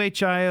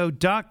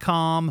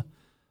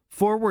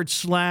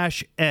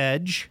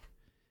WHIO.com/edge.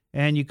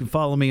 And you can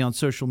follow me on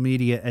social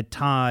media at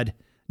Todd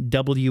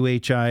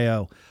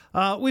WHIO.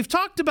 We've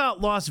talked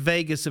about Las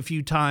Vegas a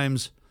few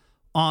times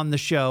on the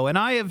show, and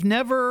I've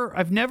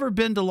never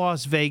been to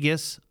Las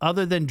Vegas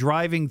other than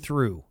driving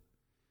through.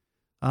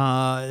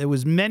 It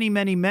was many,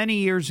 many, many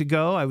years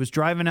ago. I was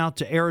driving out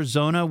to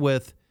Arizona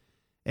with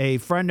a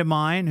friend of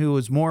mine who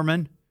was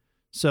Mormon,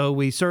 so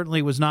we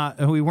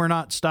were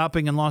not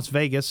stopping in Las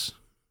Vegas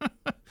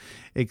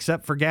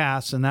except for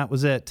gas, and that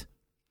was it.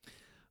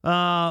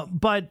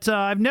 But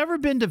I've never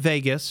been to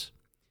Vegas.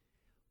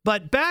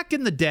 But back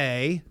in the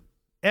day,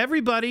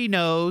 everybody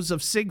knows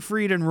of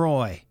Siegfried and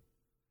Roy.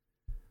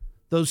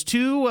 Those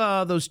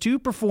two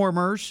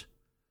performers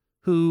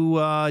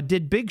who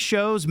did big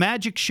shows,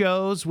 magic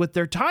shows with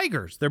their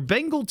tigers, their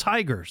Bengal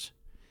tigers.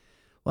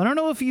 Well, I don't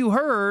know if you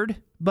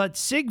heard, but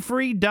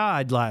Siegfried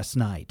died last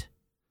night.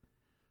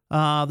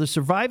 The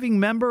surviving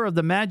member of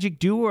the magic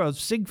duo of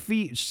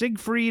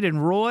Siegfried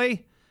and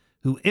Roy,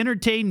 who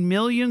entertained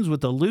millions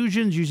with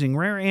illusions using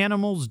rare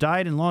animals,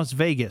 died in Las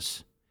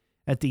Vegas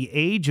at the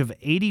age of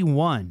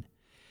 81.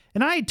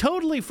 And I had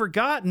totally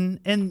forgotten,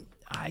 and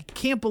I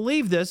can't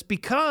believe this,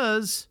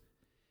 because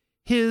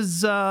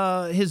his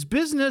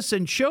business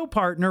and show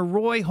partner,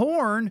 Roy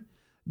Horn,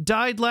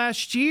 died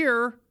last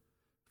year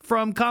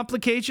from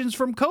complications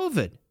from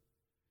COVID.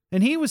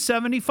 And he was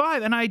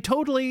 75, and I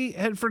totally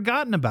had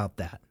forgotten about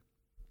that.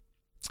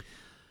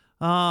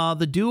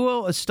 The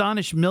duo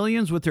astonished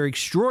millions with their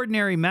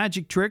extraordinary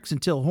magic tricks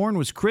until Horn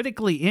was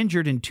critically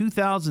injured in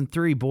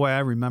 2003. Boy, I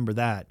remember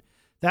that.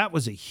 That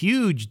was a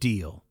huge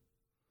deal.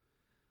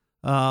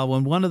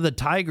 When one of the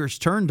tigers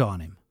turned on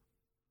him.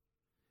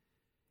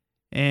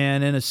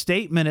 And in a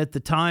statement at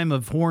the time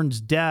of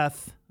Horn's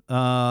death,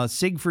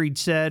 Siegfried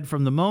said,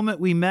 "From the moment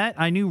we met,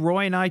 I knew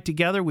Roy and I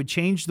together would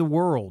change the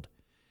world.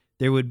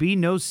 There would be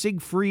no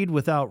Siegfried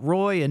without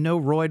Roy and no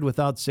Roy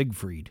without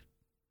Siegfried."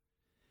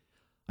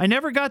 I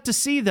never got to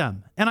see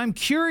them, and I'm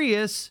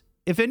curious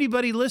if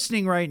anybody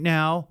listening right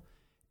now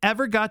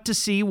ever got to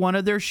see one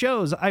of their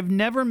shows. I've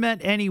never met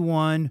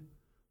anyone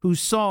who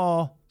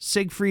saw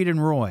Siegfried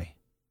and Roy.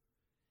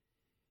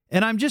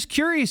 And I'm just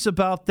curious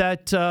about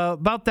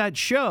that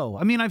show.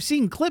 I mean, I've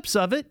seen clips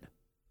of it,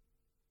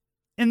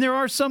 and there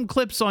are some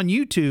clips on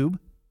YouTube.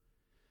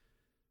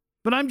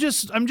 But I'm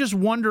just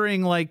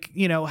wondering,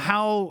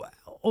 how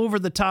over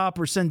the top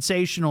or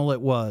sensational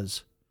it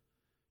was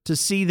to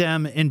see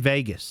them in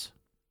Vegas.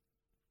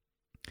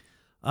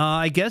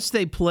 I guess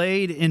they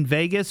played in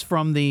Vegas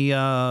from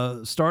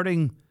the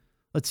starting.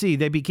 Let's see,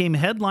 they became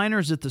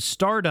headliners at the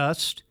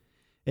Stardust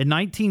in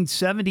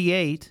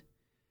 1978.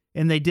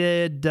 And they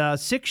did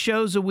 6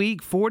 shows a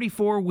week,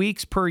 44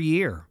 weeks per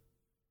year.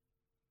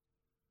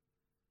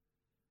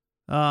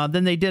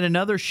 Then they did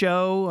another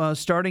show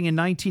starting in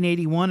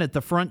 1981 at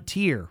the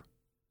Frontier.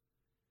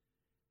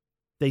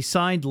 They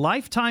signed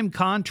lifetime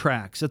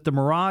contracts at the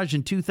Mirage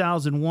in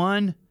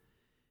 2001,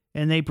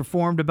 and they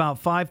performed about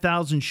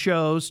 5,000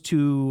 shows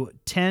to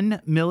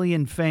 10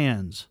 million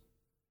fans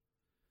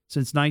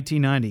since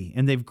 1990.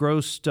 And they've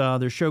grossed,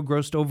 their show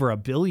grossed over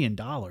 $1 billion.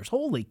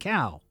 Holy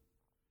cow.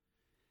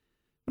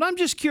 But I'm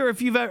just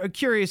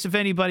curious if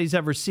anybody's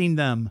ever seen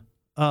them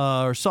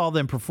or saw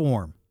them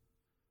perform.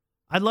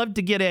 I'd love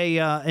to get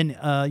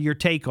your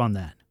take on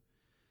that.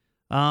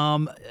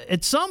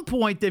 At some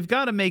point, they've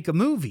got to make a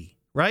movie,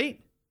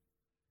 right?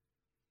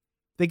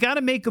 They got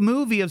to make a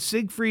movie of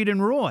Siegfried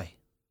and Roy.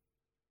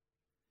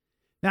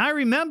 Now, I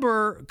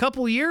remember a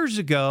couple years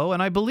ago,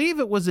 and I believe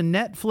it was a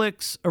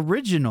Netflix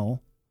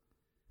original,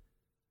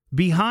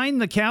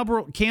 Behind the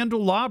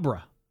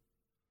Candelabra.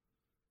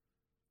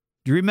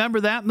 Do you remember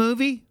that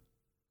movie?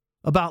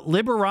 About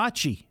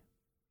Liberace.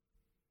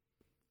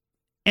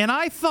 And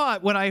I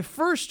thought when I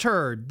first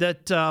heard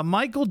that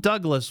Michael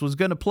Douglas was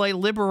going to play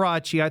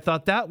Liberace, I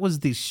thought that was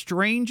the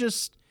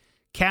strangest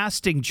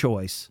casting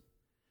choice.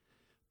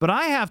 But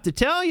I have to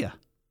tell you,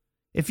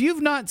 if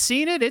you've not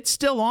seen it, it's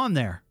still on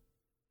there.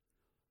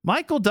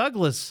 Michael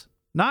Douglas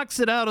knocks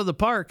it out of the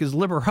park as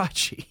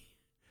Liberace.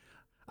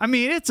 I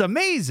mean, it's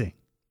amazing.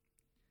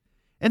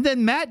 And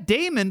then Matt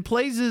Damon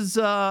plays his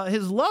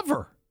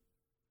lover.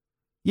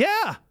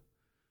 Yeah.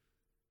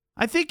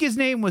 I think his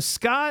name was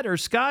Scott or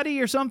Scotty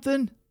or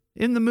something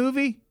in the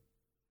movie.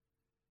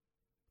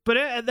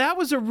 But that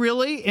was a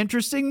really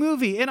interesting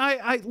movie. And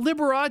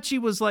Liberace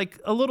was like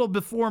a little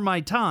before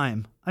my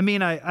time. I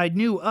mean, I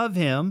knew of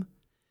him,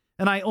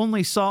 and I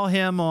only saw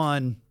him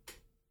on,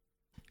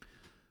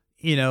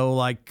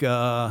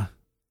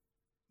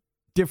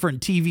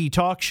 different TV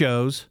talk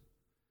shows.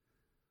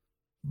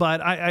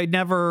 But I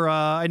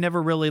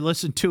never really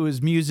listened to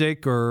his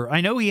music, or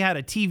I know he had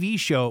a TV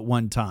show at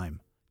one time.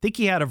 think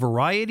he had a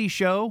variety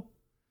show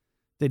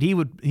that he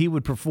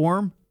would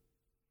perform.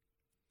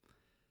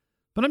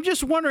 But I'm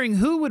just wondering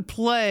who would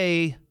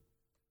play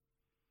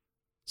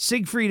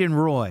Siegfried and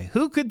Roy.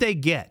 Who could they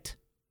get?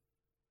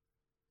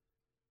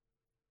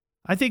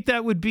 I think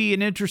that would be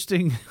an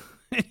interesting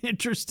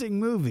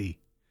movie.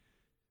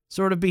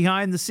 Sort of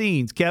behind the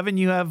scenes. Kevin,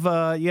 you have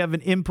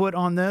an input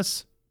on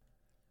this?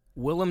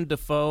 Willem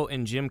Dafoe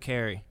and Jim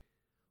Carrey.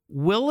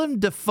 Willem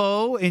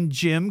Dafoe and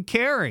Jim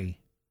Carrey.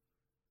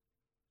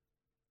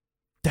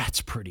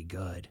 That's pretty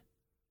good.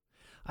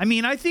 I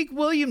mean, I think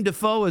William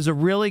Dafoe is a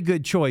really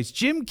good choice.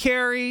 Jim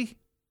Carrey,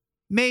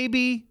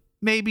 maybe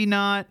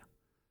not.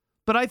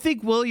 But I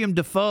think William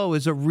Dafoe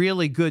is a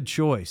really good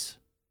choice.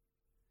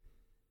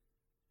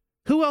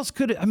 Who else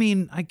could it? I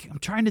mean, I'm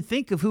trying to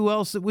think of who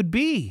else it would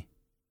be.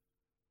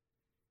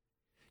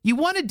 You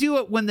want to do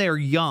it when they're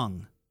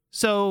young.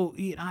 So,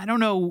 I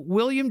don't know.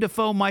 William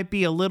Dafoe might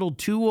be a little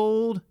too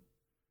old.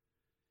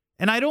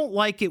 And I don't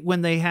like it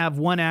when they have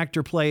one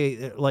actor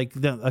play like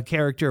a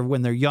character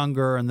when they're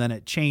younger and then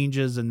it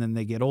changes and then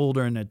they get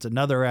older and it's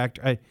another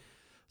actor.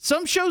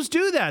 Some shows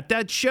do that.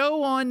 That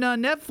show on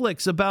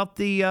Netflix about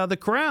the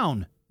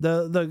Crown,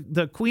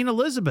 the Queen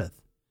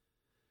Elizabeth.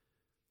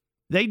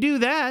 They do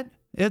that.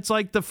 It's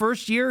like the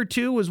first year or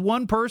two was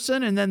one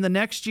person and then the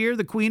next year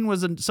the Queen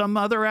was some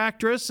other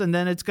actress and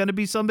then it's going to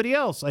be somebody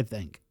else, I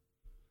think.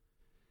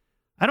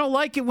 I don't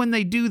like it when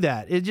they do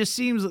that. It just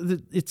seems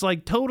it's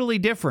like totally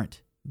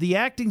different. The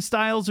acting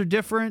styles are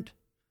different.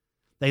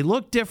 They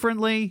look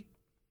differently.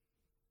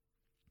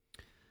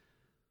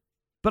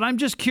 But I'm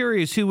just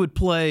curious who would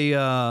play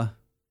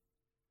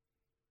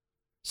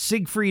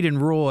Siegfried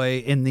and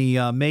Roy in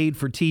the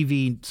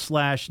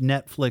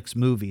made-for-TV/Netflix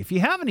movie. If you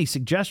have any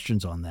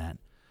suggestions on that,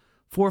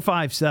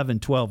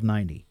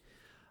 457-1290.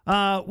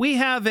 We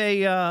have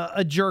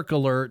a jerk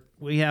alert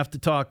we have to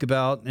talk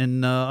about,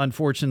 and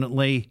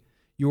unfortunately,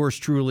 yours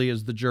truly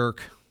is the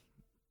jerk.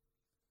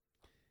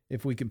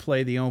 If we can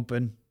play the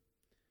open.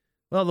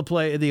 Well,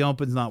 the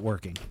open's not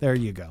working. There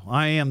you go.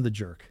 I am the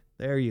jerk.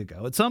 There you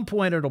go. At some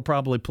point, it'll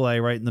probably play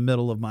right in the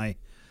middle of my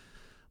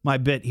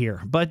bit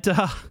here. But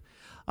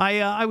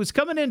I was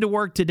coming into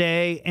work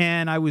today,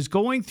 and I was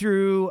going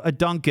through a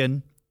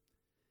Dunkin'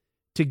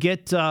 to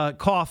get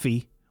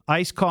coffee,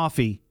 iced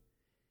coffee,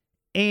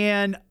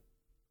 and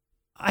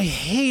I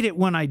hate it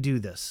when I do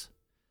this.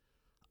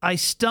 I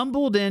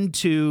stumbled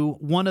into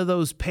one of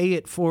those pay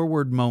it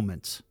forward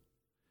moments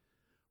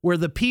where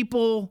the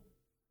people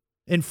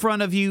in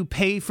front of you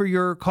pay for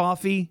your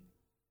coffee.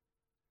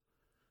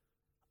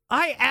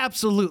 I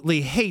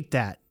absolutely hate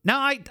that. Now,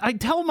 I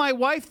tell my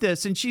wife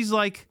this, and she's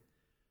like,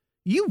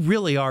 you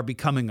really are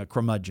becoming a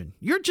curmudgeon.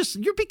 You're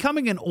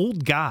becoming an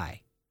old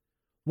guy.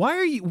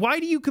 Why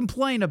do you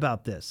complain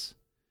about this?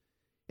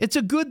 It's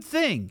a good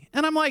thing.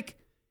 And I'm like,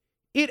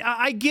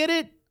 I get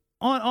it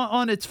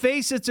on its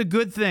face, it's a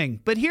good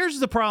thing. But here's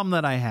the problem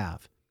that I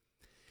have.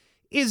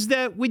 Is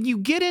that when you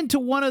get into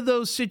one of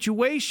those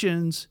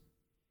situations,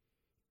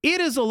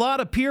 it is a lot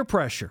of peer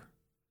pressure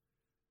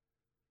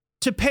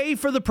to pay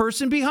for the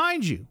person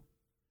behind you.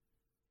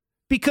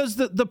 Because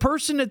the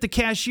person at the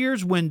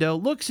cashier's window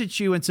looks at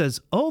you and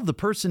says, oh, the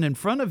person in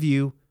front of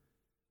you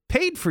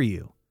paid for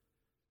you.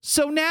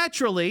 So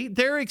naturally,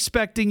 they're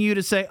expecting you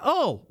to say,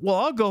 oh, well,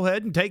 I'll go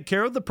ahead and take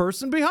care of the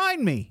person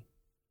behind me.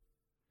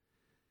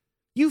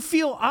 You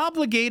feel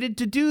obligated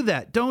to do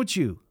that, don't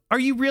you? Are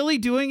you really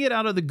doing it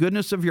out of the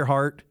goodness of your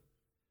heart?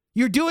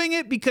 You're doing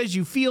it because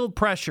you feel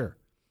pressure.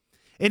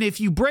 And if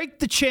you break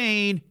the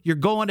chain, you're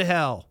going to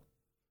hell.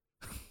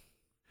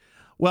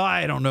 Well,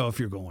 I don't know if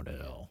you're going to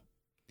hell.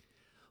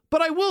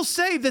 But I will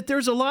say that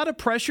there's a lot of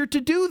pressure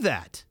to do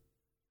that.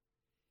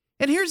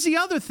 And here's the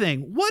other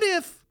thing. What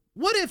if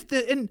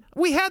and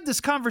we had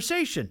this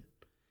conversation.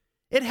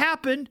 It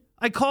happened.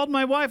 I called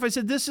my wife. I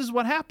said, this is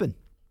what happened.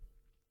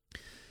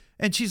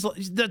 And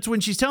that's when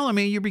she's telling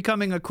me, you're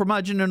becoming a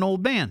curmudgeon, an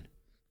old man.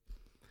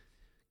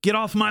 Get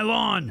off my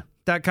lawn.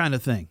 That kind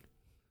of thing.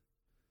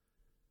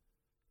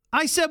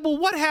 I said, well,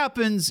 what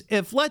happens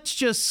if, let's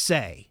just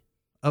say,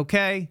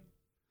 okay,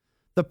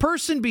 the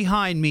person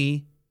behind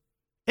me,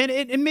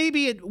 and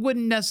maybe it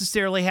wouldn't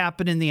necessarily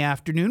happen in the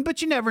afternoon,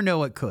 but you never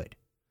know, it could.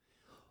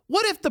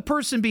 What if the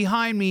person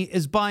behind me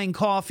is buying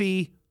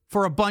coffee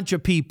for a bunch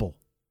of people?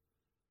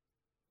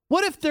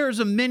 What if there's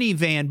a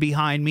minivan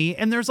behind me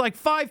and there's like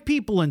 5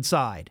 people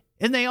inside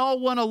and they all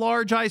want a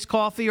large iced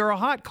coffee or a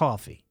hot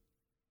coffee?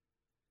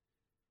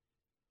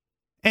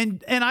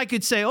 And I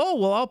could say, oh,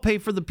 well, I'll pay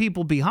for the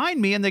people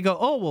behind me. And they go,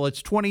 oh, well,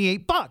 it's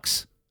 $28. Well,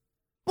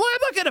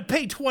 I'm not going to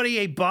pay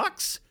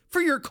 $28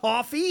 for your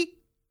coffee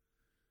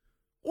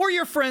or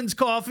your friend's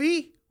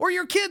coffee or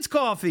your kid's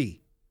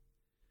coffee.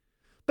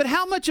 But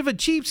how much of a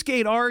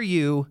cheapskate are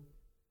you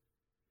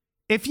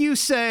if you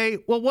say,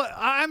 well, what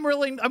I'm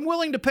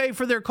willing to pay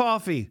for their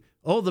coffee.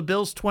 Oh, the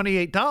bill's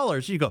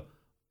 $28. You go,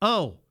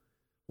 oh,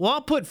 well,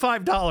 I'll put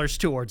 $5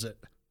 towards it.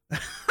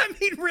 I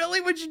mean,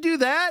 really? Would you do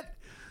that?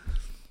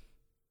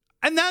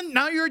 And then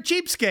now you're a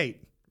cheapskate,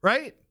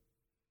 right?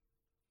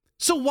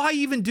 So why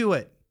even do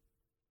it?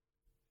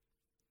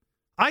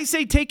 I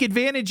say take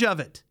advantage of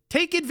it.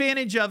 Take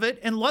advantage of it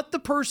and let the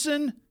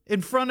person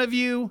in front of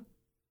you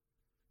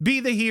be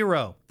the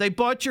hero. They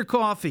bought your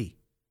coffee.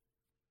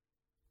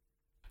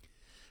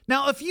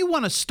 Now, if you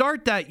want to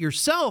start that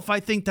yourself, I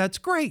think that's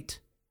great.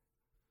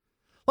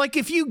 Like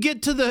if you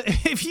get to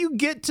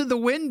the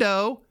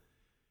window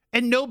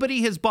and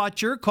nobody has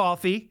bought your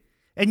coffee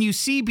and you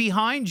see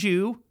behind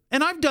you,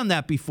 and I've done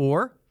that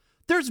before.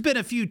 There's been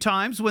a few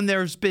times when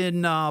there's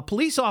been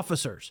police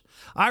officers.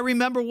 I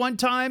remember one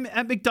time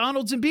at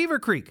McDonald's in Beaver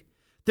Creek.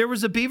 There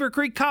was a Beaver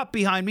Creek cop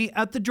behind me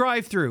at the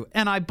drive-thru,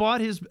 and I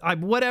bought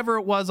whatever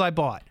it was I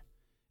bought.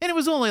 And it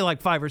was only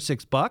like $5 or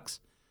 $6.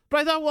 But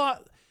I thought, well,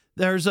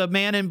 there's a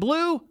man in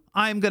blue.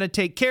 I'm going to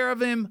take care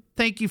of him.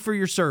 Thank you for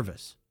your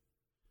service.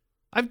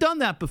 I've done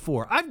that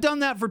before. I've done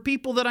that for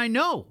people that I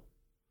know.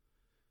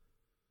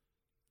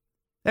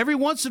 Every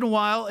once in a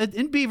while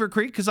in Beaver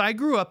Creek, because I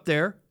grew up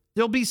there,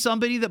 there'll be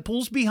somebody that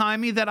pulls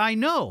behind me that I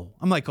know.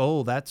 I'm like,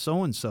 oh, that's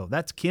so-and-so.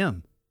 That's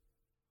Kim.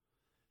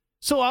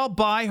 So I'll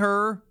buy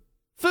her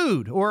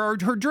food or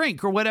her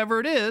drink or whatever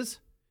it is,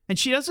 and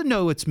she doesn't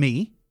know it's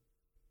me.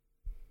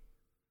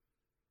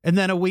 And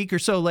then a week or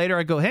so later,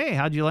 I go, hey,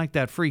 how'd you like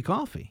that free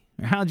coffee?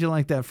 Or how'd you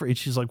like that free? And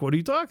she's like, what are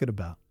you talking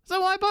about? So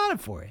well, I bought it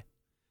for you.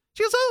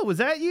 She goes, oh, was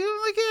that you?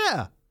 I'm like,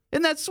 yeah.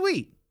 Isn't that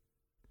sweet?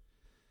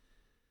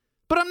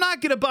 But I'm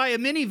not going to buy a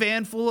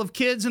minivan full of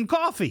kids and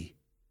coffee.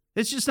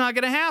 It's just not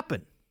going to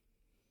happen.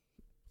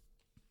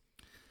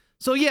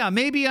 So, yeah,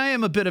 maybe I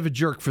am a bit of a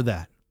jerk for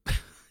that.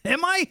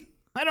 Am I?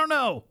 I don't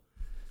know.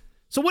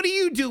 So what do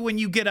you do when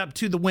you get up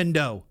to the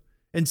window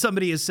and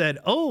somebody has said,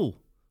 oh,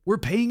 we're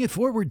paying it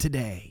forward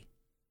today?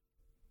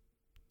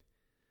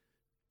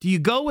 Do you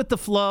go with the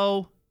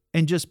flow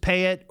and just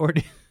pay it, or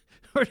do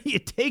you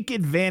take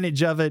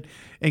advantage of it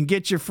and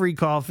get your free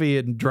coffee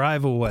and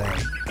drive away?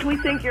 We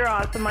think you're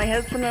awesome. My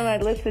husband and I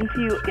listen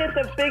to you. Get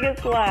the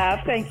biggest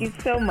laugh. Thank you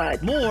so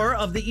much. More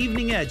of The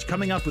Evening Edge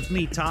coming up with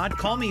me, Todd.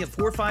 Call me at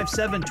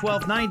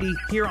 457-1290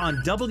 here on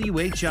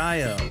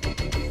WHIO.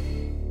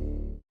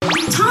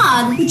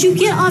 Todd, would you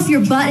get off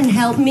your butt and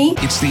help me?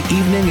 It's The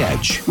Evening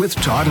Edge with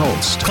Todd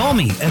Holst. Call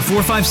me at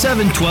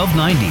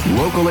 457-1290.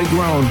 Locally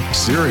grown,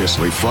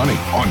 seriously funny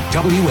on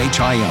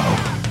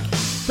WHIO.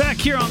 Back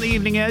here on The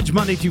Evening Edge,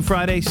 Monday through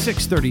Friday,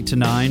 6:30 to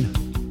 9.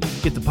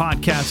 Get the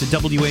podcast at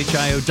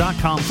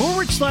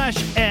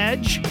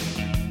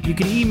WHIO.com/edge. You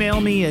can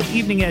email me at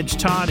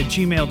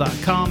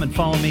eveningedgetodd@gmail.com and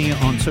follow me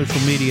on social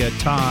media at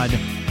Todd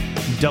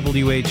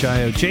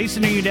WHIO.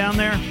 Jason, are you down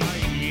there?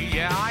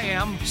 Yeah, I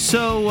am.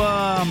 So,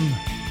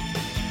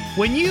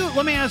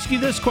 let me ask you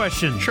this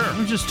question. Sure.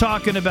 I'm just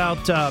talking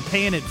about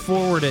paying it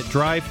forward at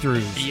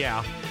drive-thrus.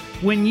 Yeah.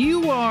 When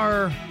you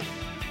are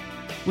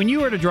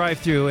at a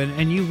drive-thru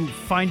and you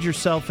find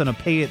yourself in a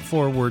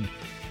pay-it-forward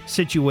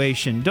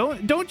situation,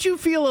 don't you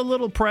feel a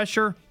little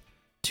pressure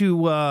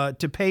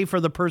to pay for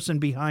the person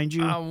behind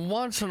you?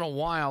 Once in a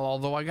while,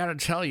 although I got to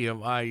tell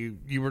you,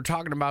 you were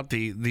talking about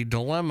the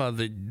dilemma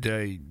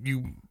that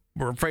you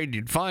were afraid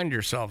you'd find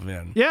yourself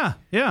in. Yeah.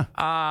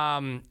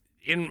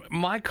 In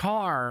my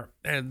car,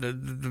 the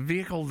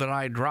vehicle that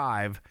I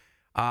drive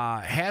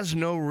has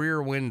no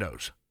rear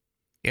windows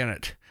in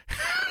it.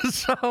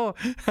 So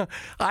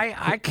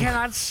I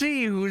cannot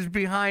see who's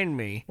behind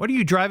me. What are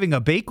you driving,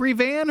 a bakery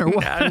van or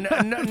what?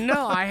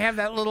 No, I have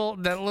that little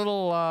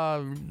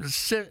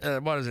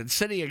what is it?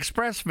 City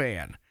Express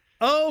van.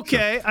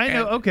 Okay, I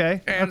know.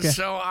 Okay.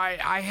 So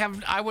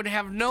I would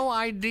have no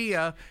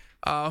idea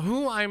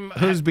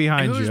who's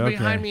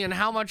behind me and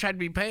how much I'd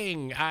be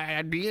paying.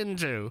 I'd be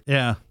into.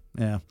 Yeah.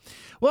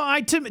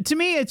 Well, to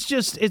me,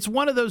 it's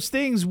one of those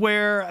things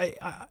where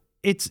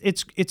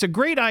it's a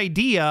great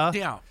idea.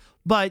 Yeah.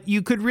 But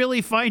you could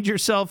really find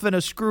yourself in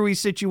a screwy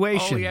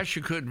situation. Oh, yes,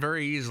 you could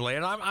very easily,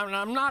 and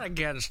I'm not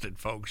against it,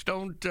 folks.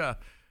 Don't.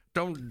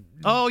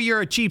 Oh, you're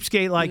a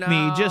cheapskate like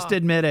me. Just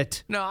admit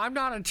it. No, I'm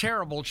not a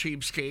terrible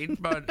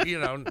cheapskate, but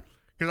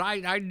because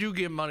I do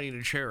give money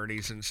to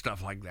charities and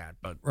stuff like that.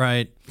 But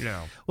right.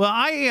 Well,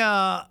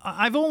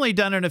 I've only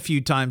done it a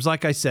few times.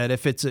 Like I said,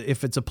 if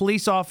it's a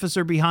police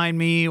officer behind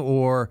me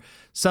or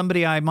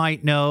somebody I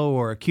might know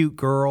or a cute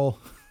girl.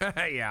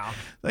 Yeah.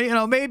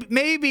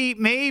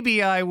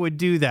 Maybe I would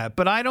do that,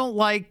 but I don't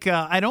like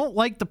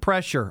the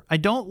pressure. I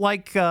don't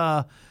like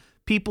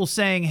people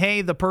saying,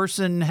 "Hey, the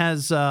person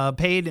has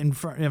paid in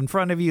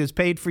front of you, has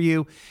paid for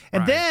you,"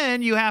 and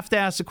then you have to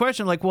ask the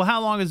question, like, "Well,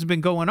 how long has it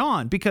been going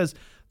on?" Because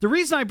the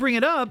reason I bring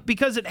it up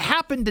because it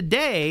happened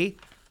today,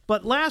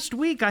 but last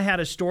week I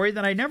had a story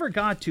that I never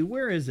got to.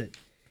 Where is it?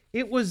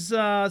 It was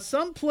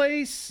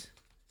someplace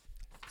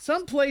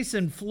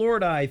in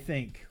Florida, I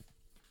think.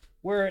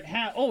 Where it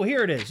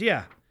here it is,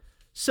 yeah.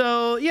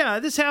 So, yeah,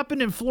 this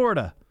happened in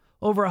Florida.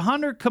 Over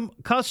 100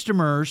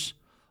 customers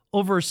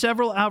over a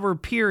several-hour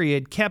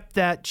period kept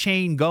that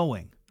chain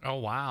going. Oh,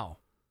 wow.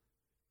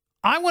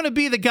 I want to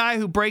be the guy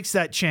who breaks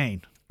that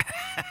chain.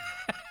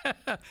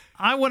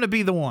 I want to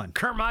be the one.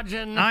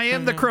 Curmudgeon. I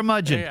am the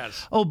curmudgeon.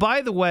 Yes. Oh,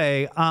 by the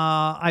way,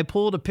 I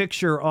pulled a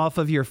picture off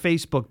of your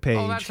Facebook page.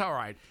 Oh, that's all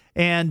right.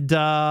 And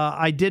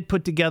I did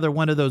put together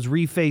one of those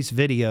reface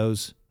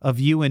videos of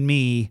you and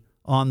me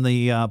on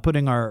the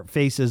putting our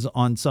faces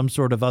on some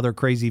sort of other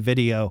crazy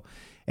video,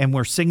 and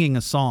we're singing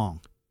a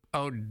song.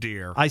 Oh,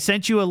 dear. I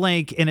sent you a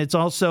link, and it's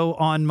also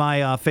on my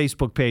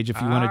Facebook page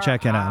if you want to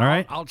check it out, all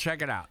right? I'll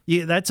check it out.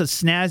 Yeah, that's a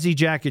snazzy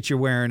jacket you're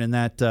wearing in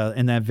that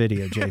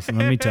video, Jason,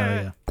 let me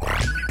tell you.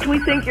 We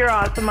think you're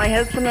awesome. My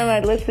husband and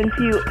I listen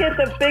to you. Get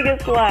the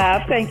biggest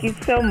laugh. Thank you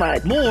so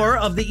much. More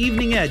of The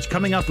Evening Edge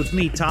coming up with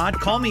me, Todd.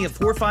 Call me at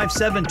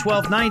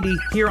 457-1290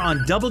 here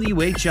on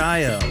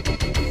WHIO.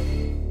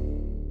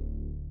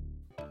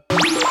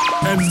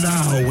 And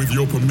now, with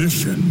your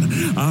permission,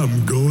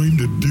 I'm going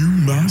to do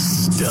my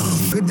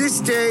stuff. Could this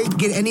day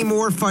get any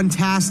more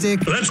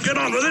fantastic? Let's get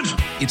on with it.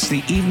 It's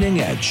The Evening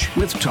Edge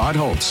with Todd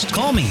Holst.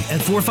 Call me at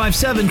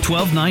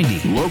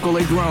 457-1290.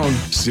 Locally grown,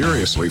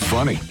 seriously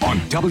funny on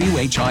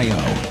WHIO.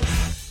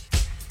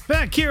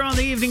 Back here on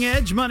The Evening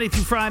Edge, Monday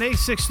through Friday,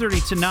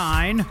 6:30 to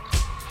 9.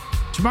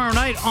 Tomorrow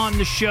night on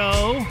the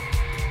show,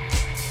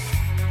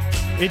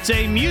 it's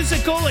a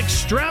musical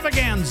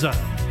extravaganza.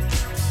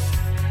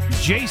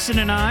 Jason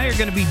and I are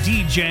going to be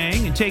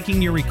DJing and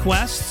taking your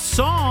requests,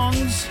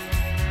 songs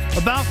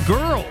about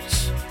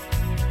girls.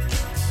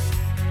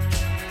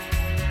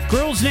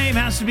 Girl's name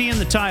has to be in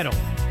the title.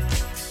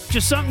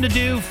 Just something to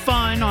do,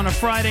 fun on a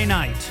Friday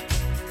night.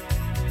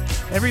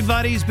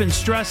 Everybody's been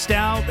stressed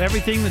out,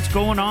 everything that's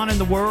going on in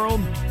the world.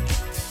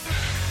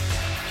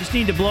 Just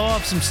need to blow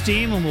off some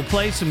steam and we'll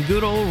play some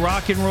good old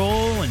rock and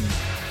roll and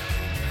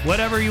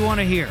whatever you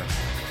want to hear.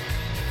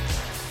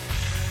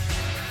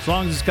 As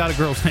long as it's got a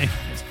girl's name.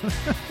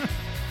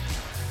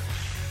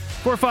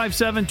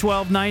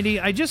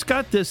 457-1290. I just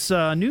got this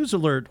news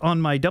alert on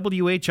my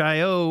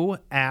WHIO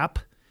app,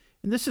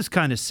 and this is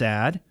kind of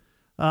sad.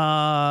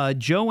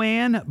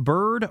 Joanne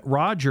Bird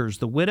Rogers,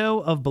 the widow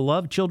of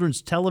beloved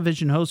children's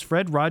television host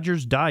Fred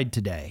Rogers, died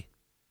today.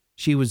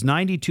 She was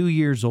 92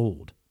 years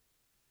old.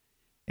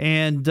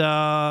 And,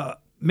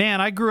 man,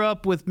 I grew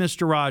up with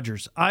Mr.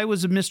 Rogers. I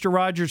was a Mr.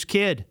 Rogers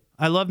kid.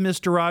 I love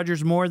Mr.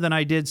 Rogers more than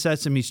I did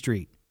Sesame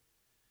Street.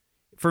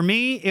 For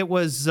me, it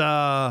was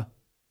Mr.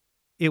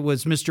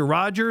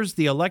 Rogers,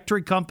 the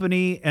Electric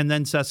Company, and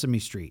then Sesame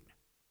Street.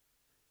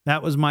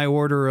 That was my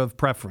order of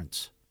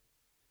preference.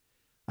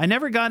 I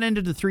never got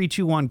into the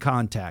 3-2-1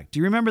 Contact.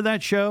 Do you remember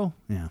that show?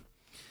 Yeah.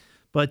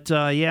 But,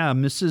 yeah,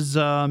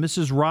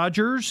 Mrs.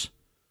 Rogers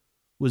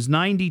was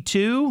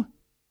 92.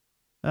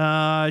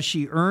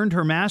 She earned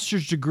her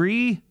master's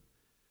degree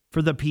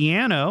for the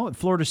piano at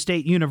Florida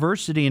State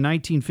University in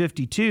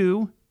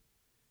 1952.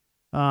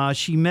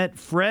 She met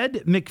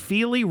Fred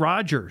McFeely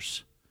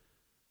Rogers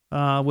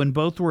when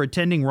both were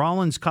attending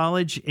Rollins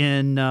College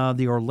in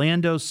the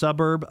Orlando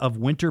suburb of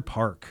Winter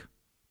Park.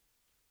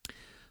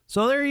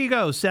 So there you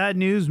go. Sad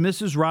news.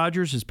 Mrs.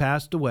 Rogers has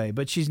passed away,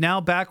 but she's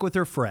now back with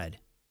her Fred.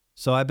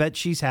 So I bet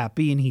she's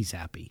happy and he's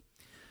happy.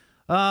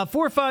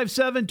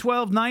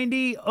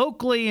 457-1290,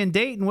 Oakley in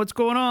Dayton. What's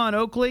going on,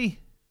 Oakley?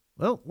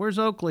 Well, where's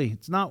Oakley?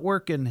 It's not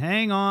working.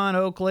 Hang on,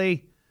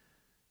 Oakley.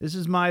 This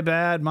is my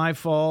bad, my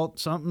fault.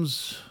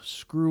 Something's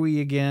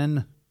screwy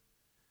again.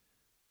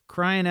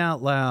 Crying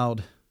out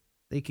loud.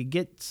 They could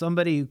get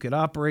somebody who could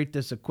operate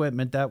this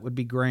equipment. That would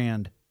be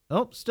grand.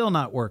 Oh, still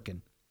not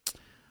working.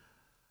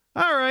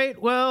 All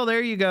right. Well,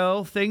 there you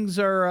go. Things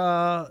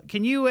are,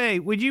 can you,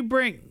 would you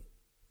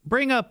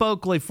bring up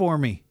Oakley for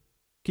me?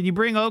 Can you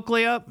bring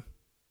Oakley up?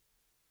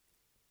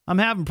 I'm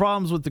having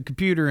problems with the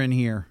computer in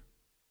here.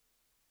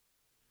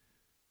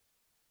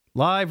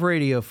 Live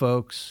radio,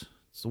 folks.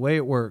 It's the way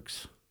it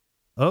works.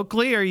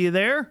 Oakley, are you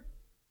there?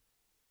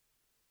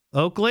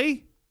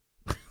 Oakley?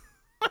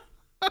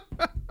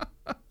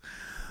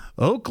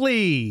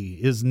 Oakley.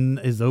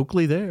 Is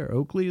Oakley there?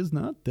 Oakley is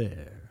not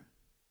there.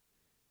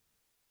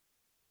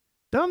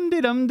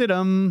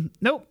 Dum-de-dum-de-dum.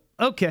 Nope.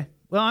 Okay.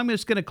 Well, I'm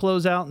just going to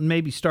close out and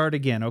maybe start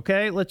again,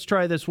 okay? Let's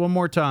try this one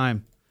more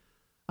time.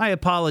 I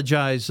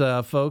apologize,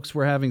 folks.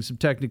 We're having some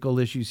technical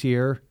issues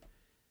here.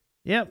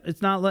 Yep,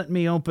 it's not letting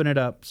me open it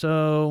up.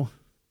 So,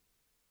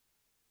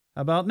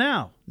 how about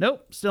now?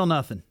 Nope, still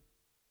nothing.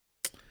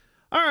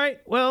 All right,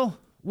 well,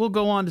 we'll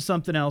go on to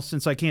something else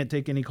since I can't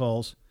take any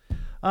calls.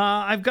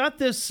 I've got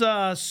this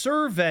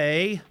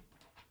survey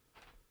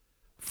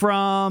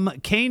from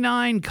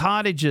Canine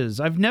Cottages.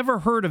 I've never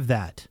heard of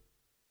that.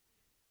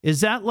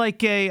 Is that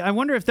like I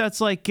wonder if that's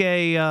like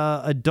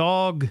a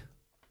dog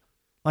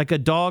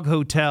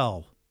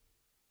hotel.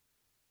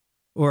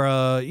 Or,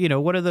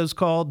 what are those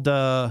called?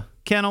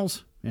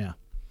 Kennels? Yeah.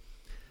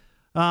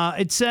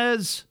 It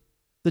says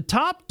the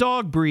top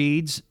dog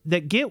breeds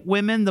that get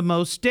women the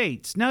most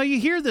dates. Now, you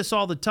hear this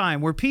all the time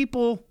where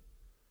people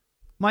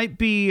might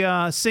be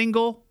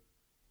single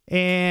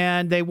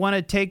and they want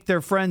to take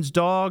their friend's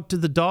dog to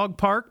the dog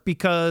park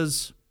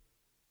because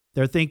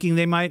they're thinking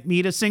they might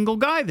meet a single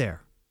guy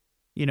there.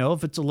 You know,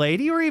 if it's a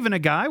lady or even a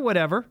guy,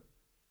 whatever.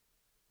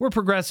 We're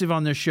progressive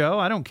on this show.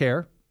 I don't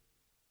care.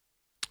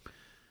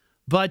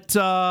 But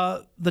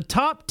the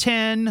top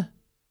 10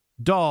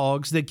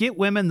 dogs that get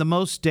women the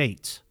most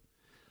dates.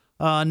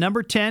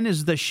 Number 10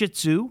 is the Shih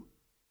Tzu.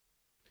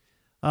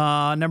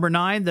 Number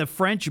 9, the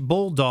French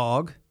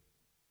Bulldog.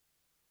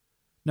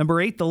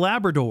 Number 8, the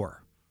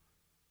Labrador.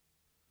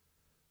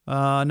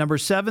 Number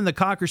 7, the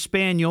Cocker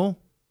Spaniel.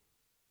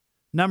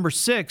 Number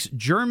 6,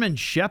 German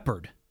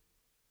Shepherd.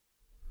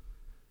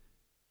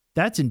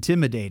 That's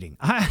intimidating.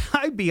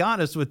 I'd be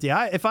honest with you.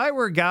 If I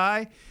were a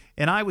guy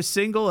and I was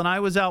single and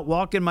I was out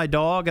walking my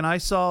dog and I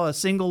saw a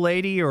single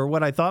lady or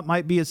what I thought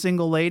might be a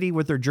single lady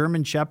with her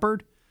German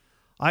Shepherd,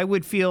 I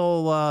would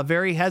feel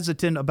very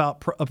hesitant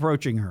about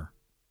approaching her.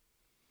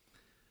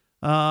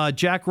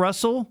 Jack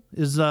Russell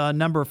is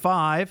number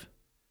 5.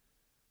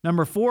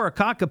 Number 4, a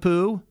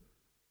Cockapoo.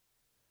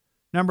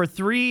 Number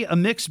 3, a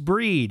mixed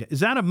breed.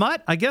 Is that a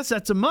mutt? I guess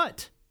that's a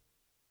mutt.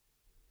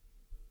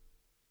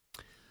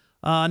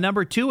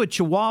 Number 2, a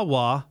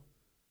Chihuahua.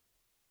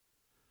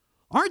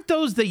 Aren't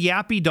those the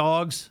yappy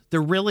dogs?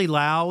 They're really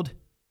loud.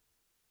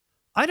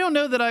 I don't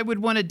know that I would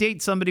want to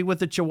date somebody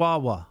with a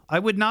Chihuahua. I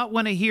would not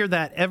want to hear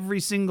that every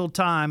single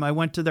time I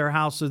went to their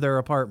house or their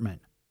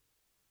apartment.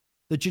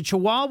 The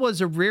Chihuahuas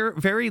are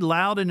very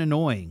loud and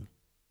annoying.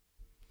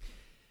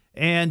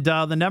 And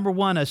the number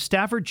 1, a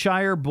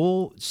Staffordshire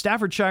Bull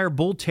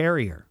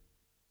Terrier.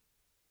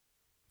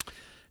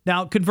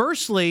 Now,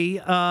 conversely,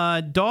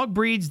 dog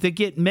breeds that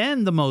get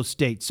men the most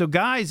dates. So,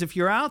 guys, if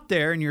you're out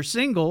there and you're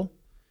single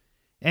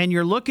and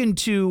you're looking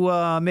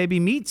to maybe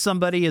meet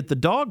somebody at the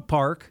dog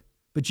park,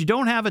 but you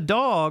don't have a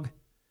dog,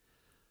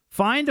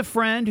 find a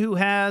friend who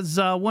has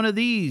one of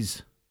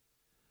these.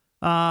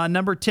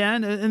 Number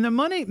 10, and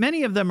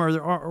many of them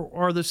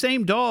are the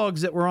same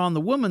dogs that were on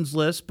the women's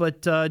list,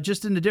 but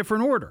just in a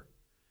different order.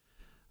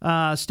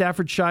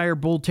 Staffordshire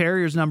Bull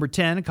Terrier's number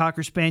 10,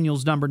 Cocker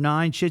Spaniel's number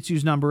 9, Shih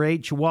Tzu's number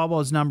 8,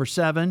 Chihuahua's number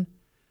 7,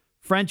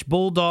 French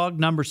Bulldog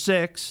number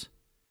 6,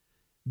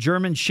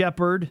 German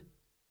Shepherd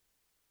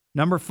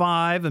number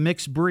 5, a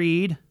mixed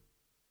breed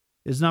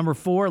is number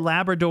 4,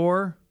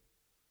 Labrador,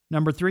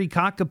 number 3,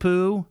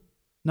 Cockapoo,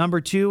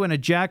 number 2, and a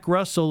Jack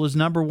Russell is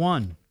number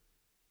 1.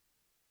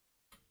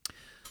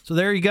 So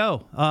there you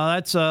go.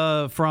 That's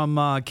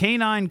from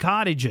Canine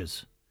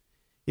Cottages.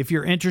 If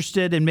you're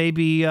interested in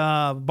maybe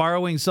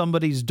borrowing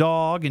somebody's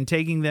dog and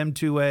taking them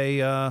to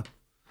a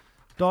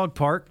dog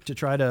park to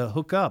try to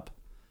hook up.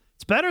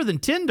 It's better than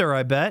Tinder,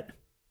 I bet.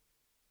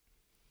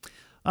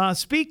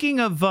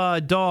 Speaking of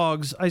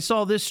dogs, I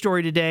saw this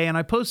story today, and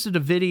I posted a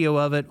video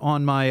of it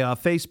on my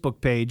Facebook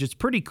page. It's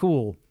pretty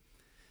cool.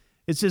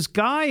 It's this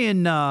guy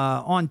in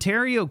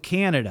Ontario,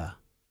 Canada.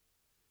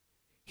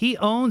 He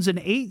owns an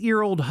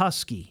 8-year-old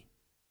husky,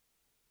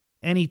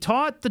 and he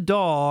taught the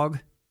dog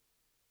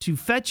to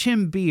fetch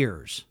him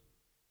beers.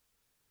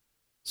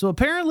 So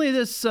apparently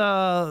this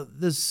husky,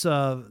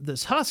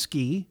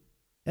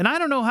 and I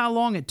don't know how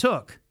long it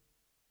took.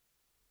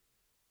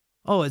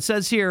 Oh, it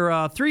says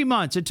here 3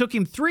 months. It took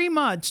him 3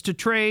 months to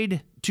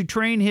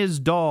train his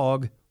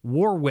dog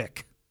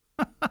Warwick.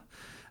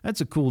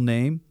 That's a cool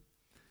name.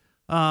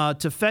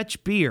 To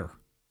fetch beer.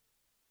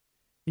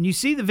 And you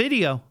see the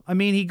video. I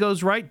mean, he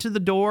goes right to the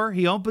door.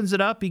 He opens it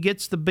up. He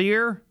gets the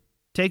beer,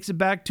 takes it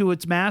back to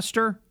its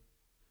master.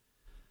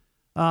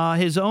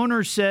 His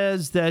owner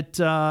says that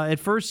at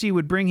first he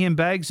would bring him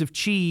bags of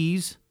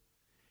cheese.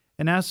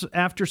 And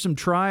after some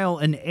trial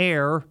and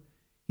error,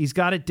 he's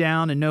got it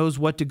down and knows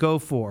what to go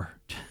for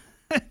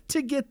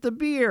to get the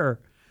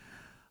beer.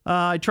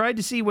 I tried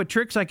to see what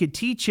tricks I could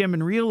teach him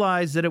and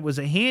realized that it was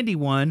a handy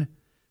one,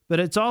 but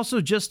it's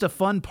also just a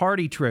fun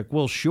party trick.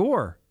 Well,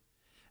 sure.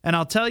 And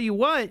I'll tell you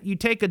what, you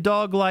take a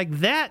dog like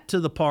that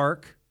to the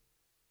park,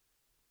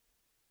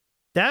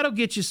 that'll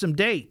get you some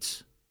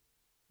dates.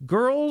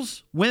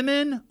 Girls,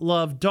 women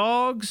love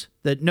dogs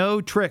that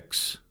know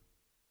tricks.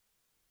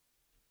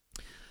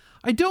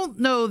 I don't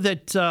know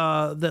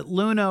that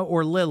Luna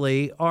or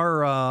Lily,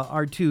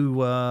 our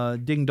two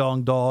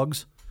ding-dong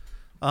dogs,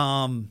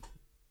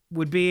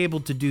 would be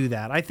able to do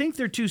that. I think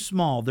they're too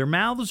small. Their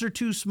mouths are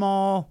too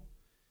small.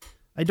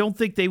 I don't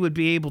think they would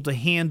be able to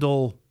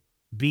handle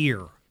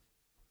beer.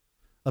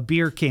 A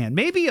beer can.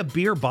 Maybe a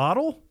beer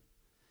bottle,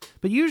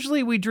 but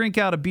usually we drink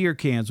out of beer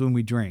cans when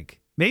we drink.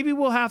 Maybe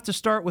we'll have to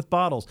start with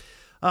bottles.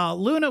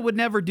 Luna would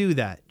never do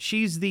that.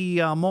 She's the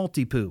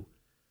multi-poo.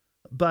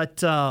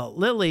 But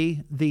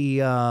Lily, the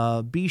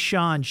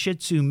Bichon Shih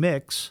Tzu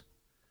mix,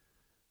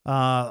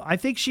 I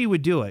think she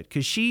would do it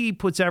because she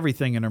puts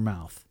everything in her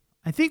mouth.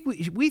 I think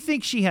we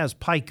think she has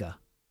pica.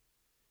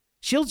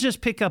 She'll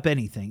just pick up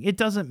anything. It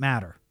doesn't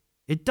matter.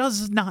 It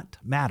does not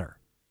matter.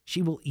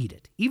 She will eat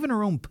it, even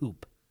her own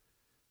poop.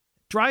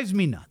 Drives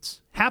me nuts.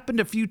 Happened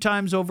a few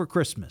times over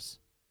Christmas.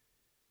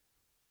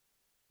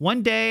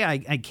 One day,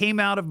 I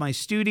came out of my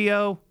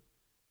studio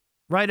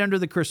right under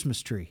the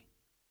Christmas tree.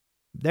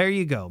 There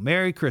you go.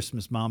 Merry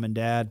Christmas, Mom and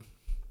Dad.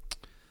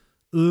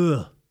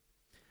 Ugh.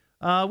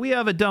 We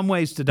have a dumb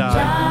ways to die.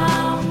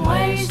 Dumb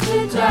ways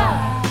to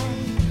die.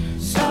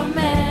 So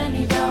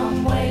many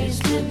dumb ways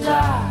to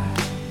die.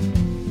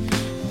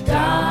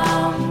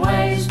 Dumb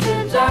ways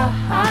to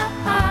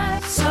die.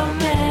 So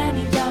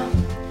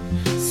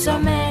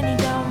many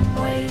dumb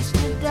ways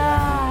to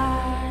die.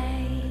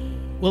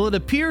 Well, it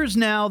appears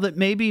now that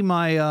maybe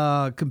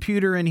my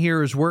computer in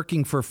here is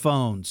working for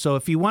phones. So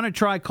if you want to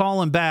try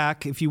calling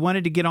back, if you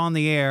wanted to get on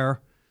the air,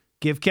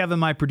 give Kevin,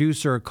 my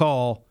producer, a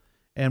call,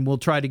 and we'll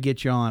try to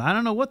get you on. I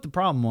don't know what the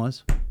problem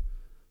was,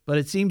 but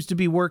it seems to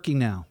be working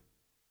now.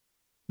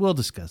 We'll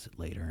discuss it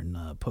later in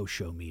a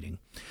post-show meeting.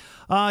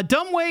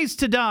 Dumb ways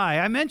to die.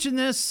 I mentioned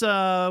this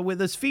with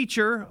this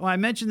feature. I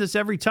mention this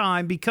every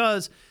time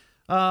because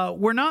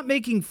we're not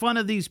making fun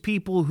of these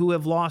people who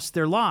have lost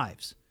their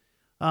lives.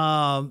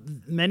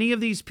 Many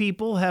of these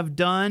people have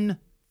done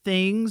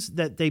things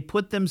that they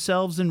put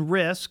themselves in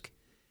risk,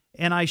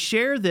 and I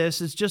share this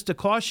as just a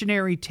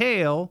cautionary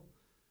tale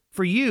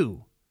for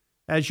you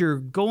as you're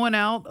going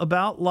out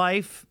about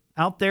life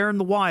out there in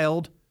the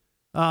wild.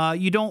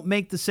 You don't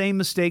make the same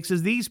mistakes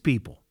as these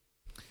people.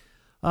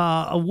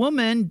 A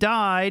woman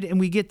died, and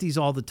we get these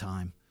all the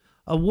time.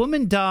 A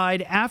woman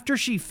died after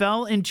she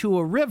fell into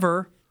a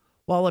river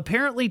while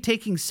apparently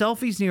taking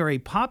selfies near a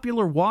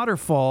popular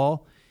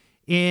waterfall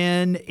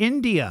in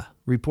India,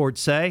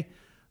 reports say.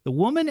 The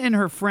woman and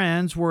her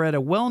friends were at a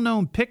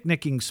well-known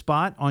picnicking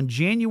spot on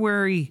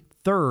January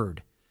 3rd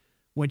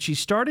when she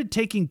started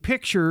taking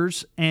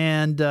pictures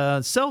and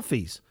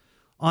selfies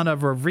on a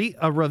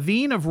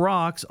ravine of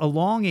rocks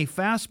along a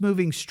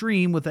fast-moving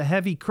stream with a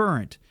heavy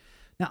current.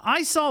 Now,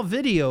 I saw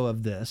video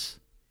of this,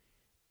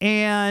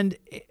 and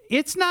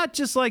it's not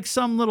just like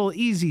some little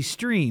easy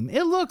stream.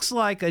 It looks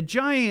like a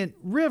giant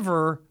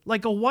river,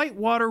 like a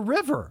whitewater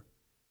river.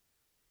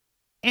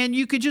 And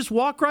you could just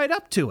walk right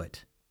up to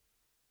it,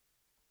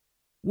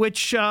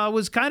 which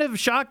was kind of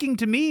shocking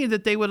to me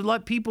that they would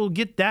let people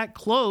get that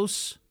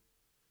close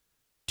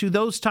to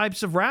those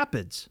types of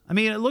rapids. I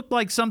mean, it looked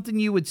like something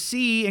you would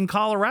see in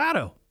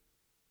Colorado.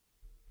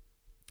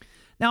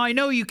 Now, I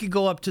know you could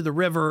go up to the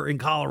river in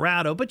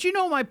Colorado, but you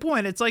know my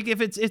point. It's like if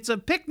it's a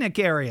picnic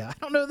area. I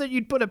don't know that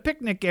you'd put a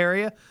picnic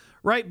area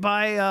right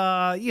by,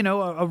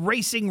 a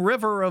racing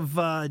river of,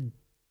 white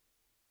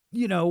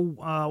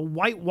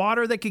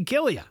water that could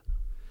kill you.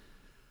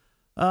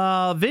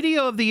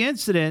 Video of the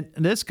incident,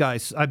 and this guy,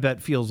 I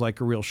bet, feels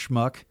like a real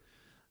schmuck.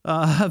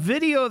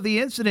 Video of the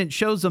incident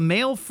shows a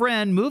male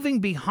friend moving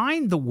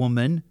behind the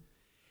woman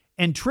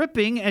and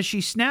tripping as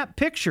she snapped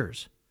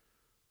pictures,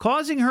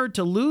 causing her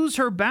to lose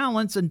her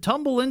balance and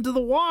tumble into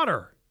the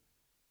water.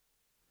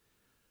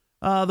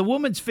 The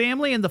woman's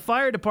family and the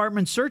fire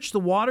department searched the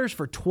waters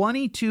for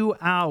 22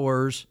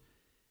 hours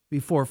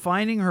before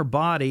finding her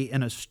body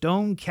in a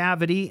stone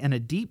cavity in a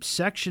deep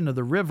section of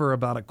the river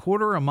about a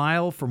quarter a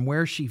mile from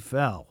where she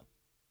fell.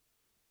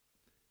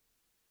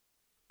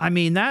 I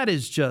mean,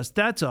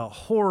 that's a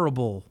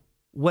horrible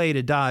way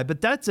to die, but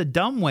that's a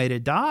dumb way to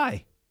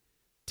die,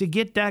 to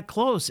get that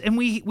close. And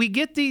we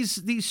get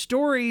these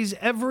stories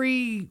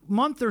every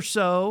month or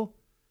so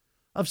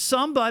of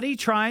somebody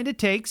trying to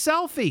take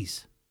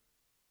selfies.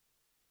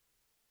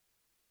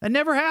 That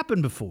never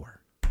happened before.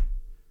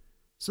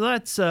 So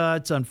it's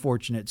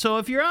unfortunate. So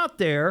if you're out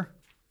there,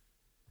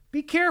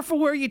 be careful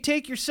where you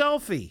take your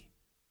selfie.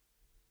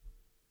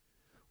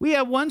 We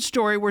have one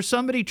story where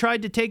somebody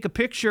tried to take a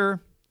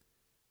picture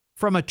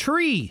from a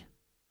tree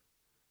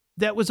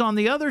that was on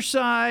the other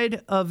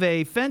side of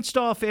a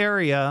fenced-off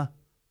area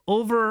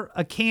over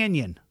a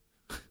canyon.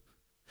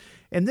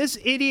 And this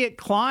idiot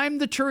climbed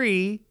the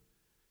tree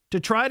to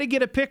try to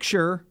get a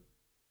picture,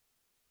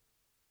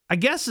 I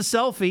guess a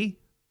selfie,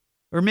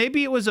 or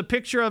maybe it was a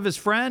picture of his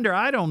friend, or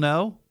I don't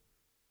know.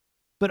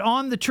 But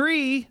on the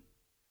tree,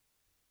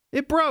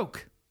 it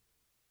broke.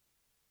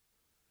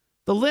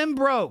 The limb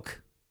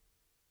broke.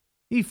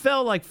 He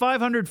fell like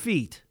 500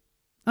 feet.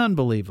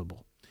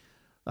 Unbelievable.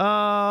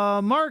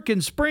 Mark in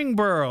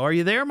Springboro. Are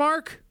you there,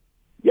 Mark?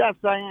 Yes,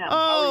 I am.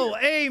 Oh,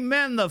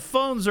 amen. The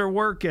phones are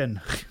working.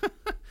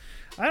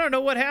 I don't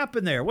know what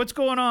happened there. What's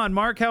going on,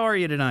 Mark? How are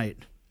you tonight?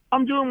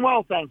 I'm doing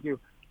well, thank you.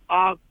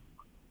 I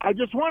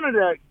just wanted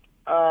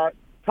to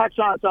touch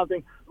on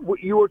something.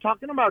 You were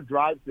talking about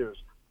drive-thrus.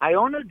 I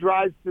own a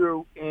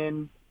drive-thru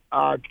in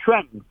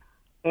Trenton,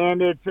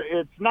 and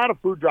it's not a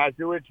food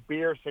drive-thru. It's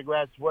beer,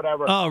 cigarettes,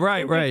 whatever. Oh,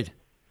 right.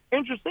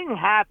 Interesting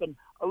happened.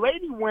 A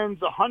lady wins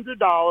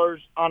 $100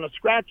 on a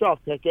scratch-off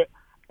ticket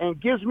and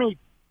gives me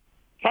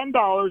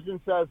 $10 and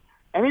says,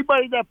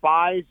 anybody that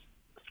buys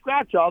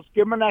scratch-offs,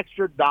 give them an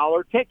extra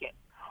 $1 ticket.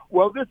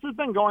 Well, this has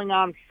been going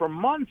on for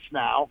months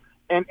now,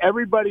 and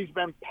everybody's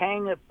been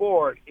paying it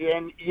forward.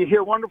 And you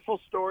hear wonderful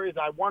stories.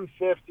 I won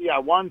 50, I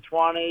won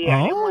 20,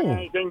 I didn't win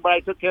anything, but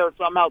I took care of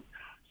something else.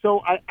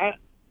 So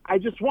I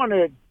just want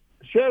to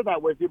share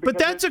that with you. But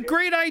that's a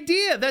great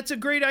idea. That's a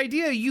great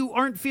idea. You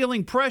aren't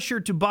feeling pressure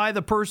to buy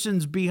the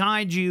person's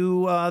behind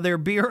you their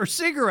beer or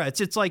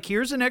cigarettes. It's like,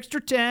 here's an extra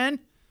 10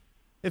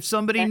 if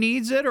somebody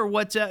needs it, or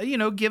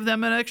give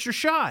them an extra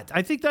shot.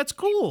 I think that's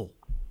cool.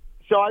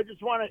 So I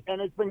just want to,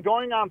 and it's been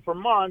going on for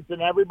months,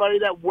 and everybody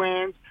that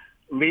wins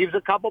leaves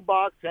a couple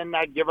bucks, and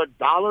I give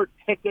 $1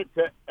 ticket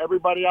to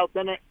everybody else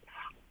in it.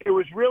 It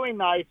was really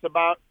nice.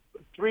 About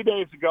 3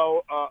 days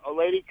ago, a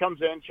lady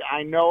comes in.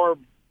 I know her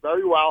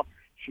very well.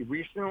 She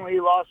recently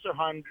lost her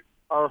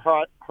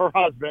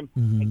husband,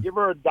 and give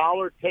her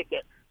 $1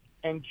 ticket,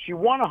 and she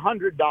won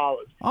 $100.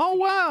 Oh,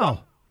 wow.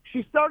 So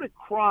she started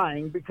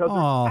crying because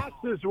her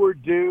taxes were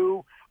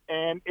due,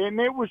 And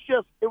it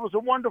was a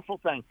wonderful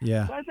thing.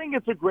 Yeah. So I think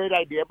it's a great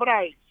idea, but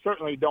I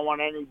certainly don't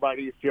want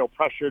anybody to feel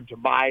pressured to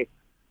buy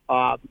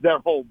their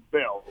whole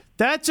bill.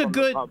 That's a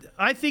good.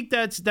 I think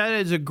that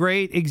is a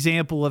great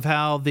example of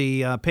how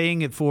the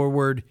paying it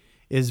forward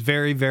is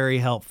very, very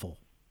helpful.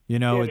 You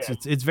know,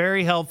 it's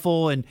very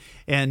helpful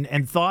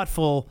and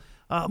thoughtful,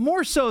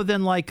 more so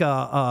than like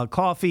a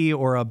coffee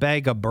or a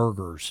bag of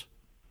burgers.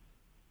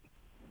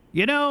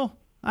 You know.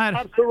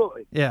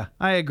 Absolutely. Yeah,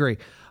 I agree.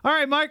 All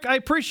right, Mike, I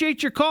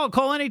appreciate your call.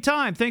 Call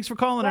anytime. Thanks for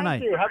calling tonight.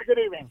 Thank you. Have a good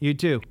evening. You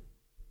too.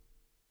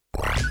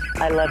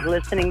 I love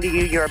listening to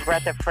you. You're a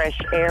breath of fresh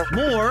air.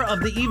 More of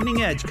The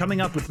Evening Edge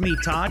coming up with me,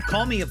 Todd.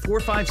 Call me at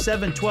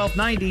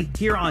 457-1290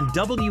 here on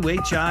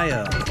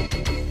WHIO.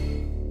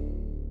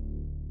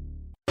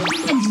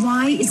 And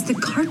why is the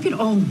carpet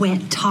all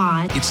wet,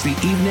 Todd? It's The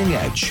Evening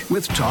Edge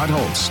with Todd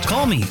Holst.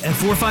 Call me at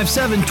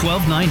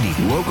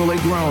 457-1290. Locally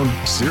grown,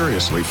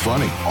 seriously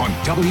funny on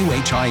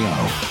WHIO.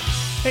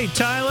 Hey,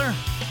 Tyler,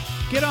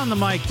 get on the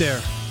mic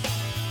there.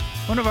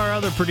 One of our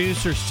other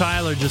producers,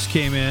 Tyler, just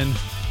came in.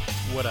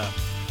 What up?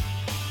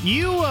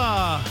 You've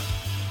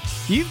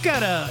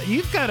got a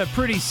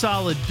pretty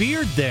solid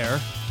beard there.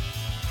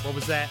 What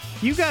was that?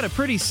 You got a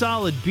pretty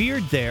solid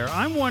beard there.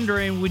 I'm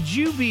wondering, would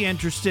you be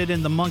interested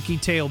in the monkey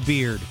tail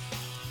beard?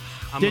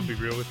 I'm gonna be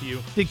real with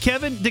you. Did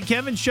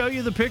Kevin show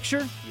you the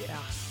picture? Yeah.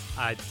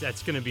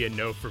 That's gonna be a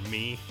no for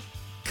me.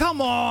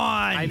 Come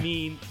on. I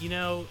mean, you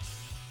know,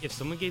 if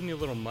someone gave me a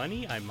little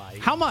money, I might.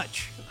 How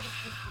much?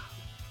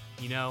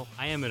 You know,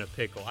 I am in a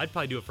pickle. I'd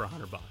probably do it for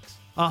 $100.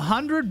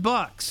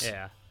 $100?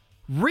 Yeah.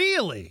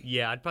 Really?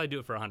 Yeah, I'd probably do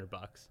it for $100.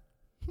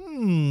 I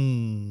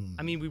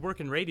mean, we work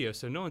in radio,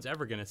 so no one's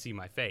ever going to see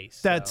my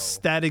face. That's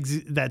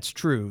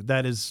true.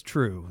 That is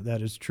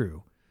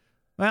true.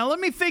 Well, let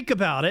me think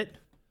about it.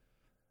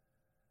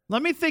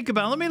 Let me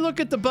look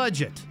at the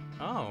budget.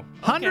 Oh.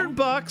 Okay.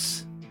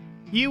 $100,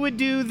 you would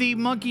do the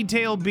monkey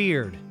tail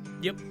beard.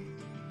 Yep.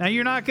 Now,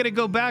 you're not going to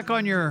go back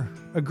on your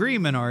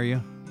agreement, are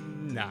you?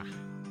 Nah.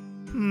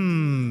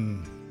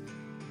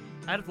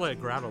 I'd have to let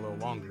it grow out a little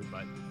longer,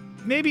 but...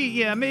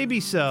 Maybe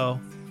so.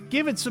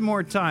 Give it some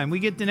more time. We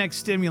get the next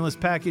stimulus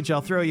package, I'll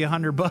throw you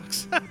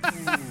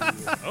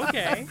 $100. Ooh,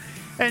 okay.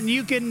 And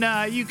you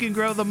can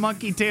grow the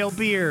monkey tail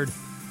beard.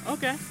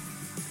 Okay.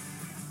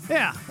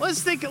 Yeah,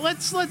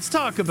 let's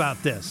talk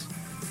about this.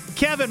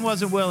 Kevin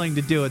wasn't willing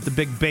to do it, the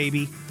big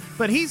baby,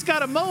 but he's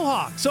got a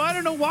mohawk, so I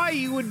don't know why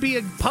you would be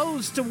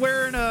opposed to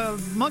wearing a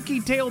monkey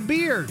tail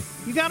beard.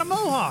 You got a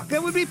mohawk.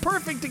 That would be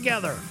perfect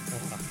together.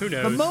 Who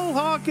knows? The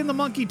mohawk and the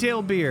monkey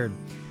tail beard.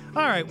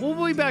 All right,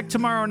 we'll be back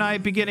tomorrow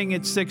night beginning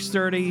at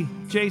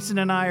 6:30. Jason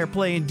and I are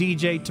playing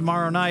DJ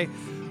tomorrow night.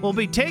 We'll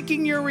be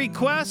taking your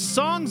requests,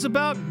 songs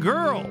about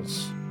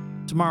girls,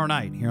 tomorrow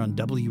night here on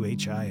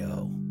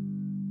WHIO.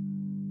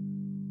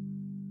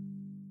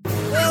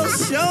 Well,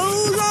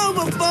 show's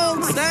over,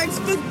 folks. Thanks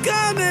for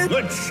coming.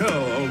 Good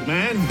show, old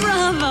man.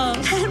 Bravo.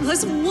 That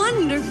was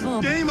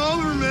wonderful. Game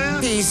over,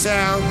 man. Peace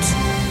out.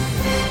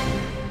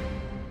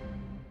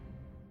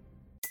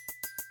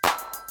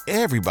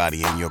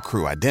 Everybody in your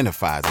crew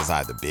identifies as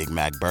either Big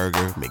Mac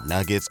Burger,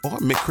 McNuggets, or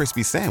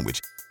McCrispy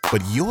Sandwich.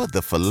 But you're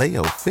the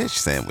Filet-O-Fish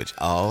Sandwich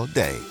all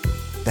day.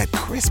 That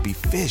crispy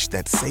fish,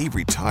 that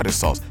savory tartar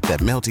sauce, that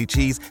melty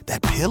cheese,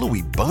 that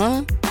pillowy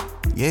bun.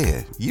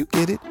 Yeah, you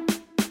get it.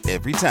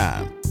 Every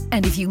time.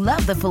 And if you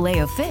love the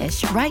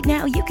Filet-O-Fish, right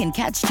now you can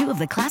catch two of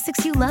the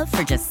classics you love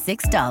for just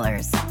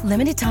 $6.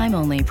 Limited time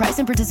only. Price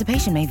and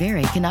participation may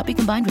vary. Cannot be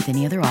combined with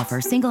any other offer.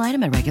 Single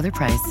item at regular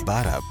price.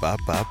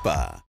 Ba-da-ba-ba-ba.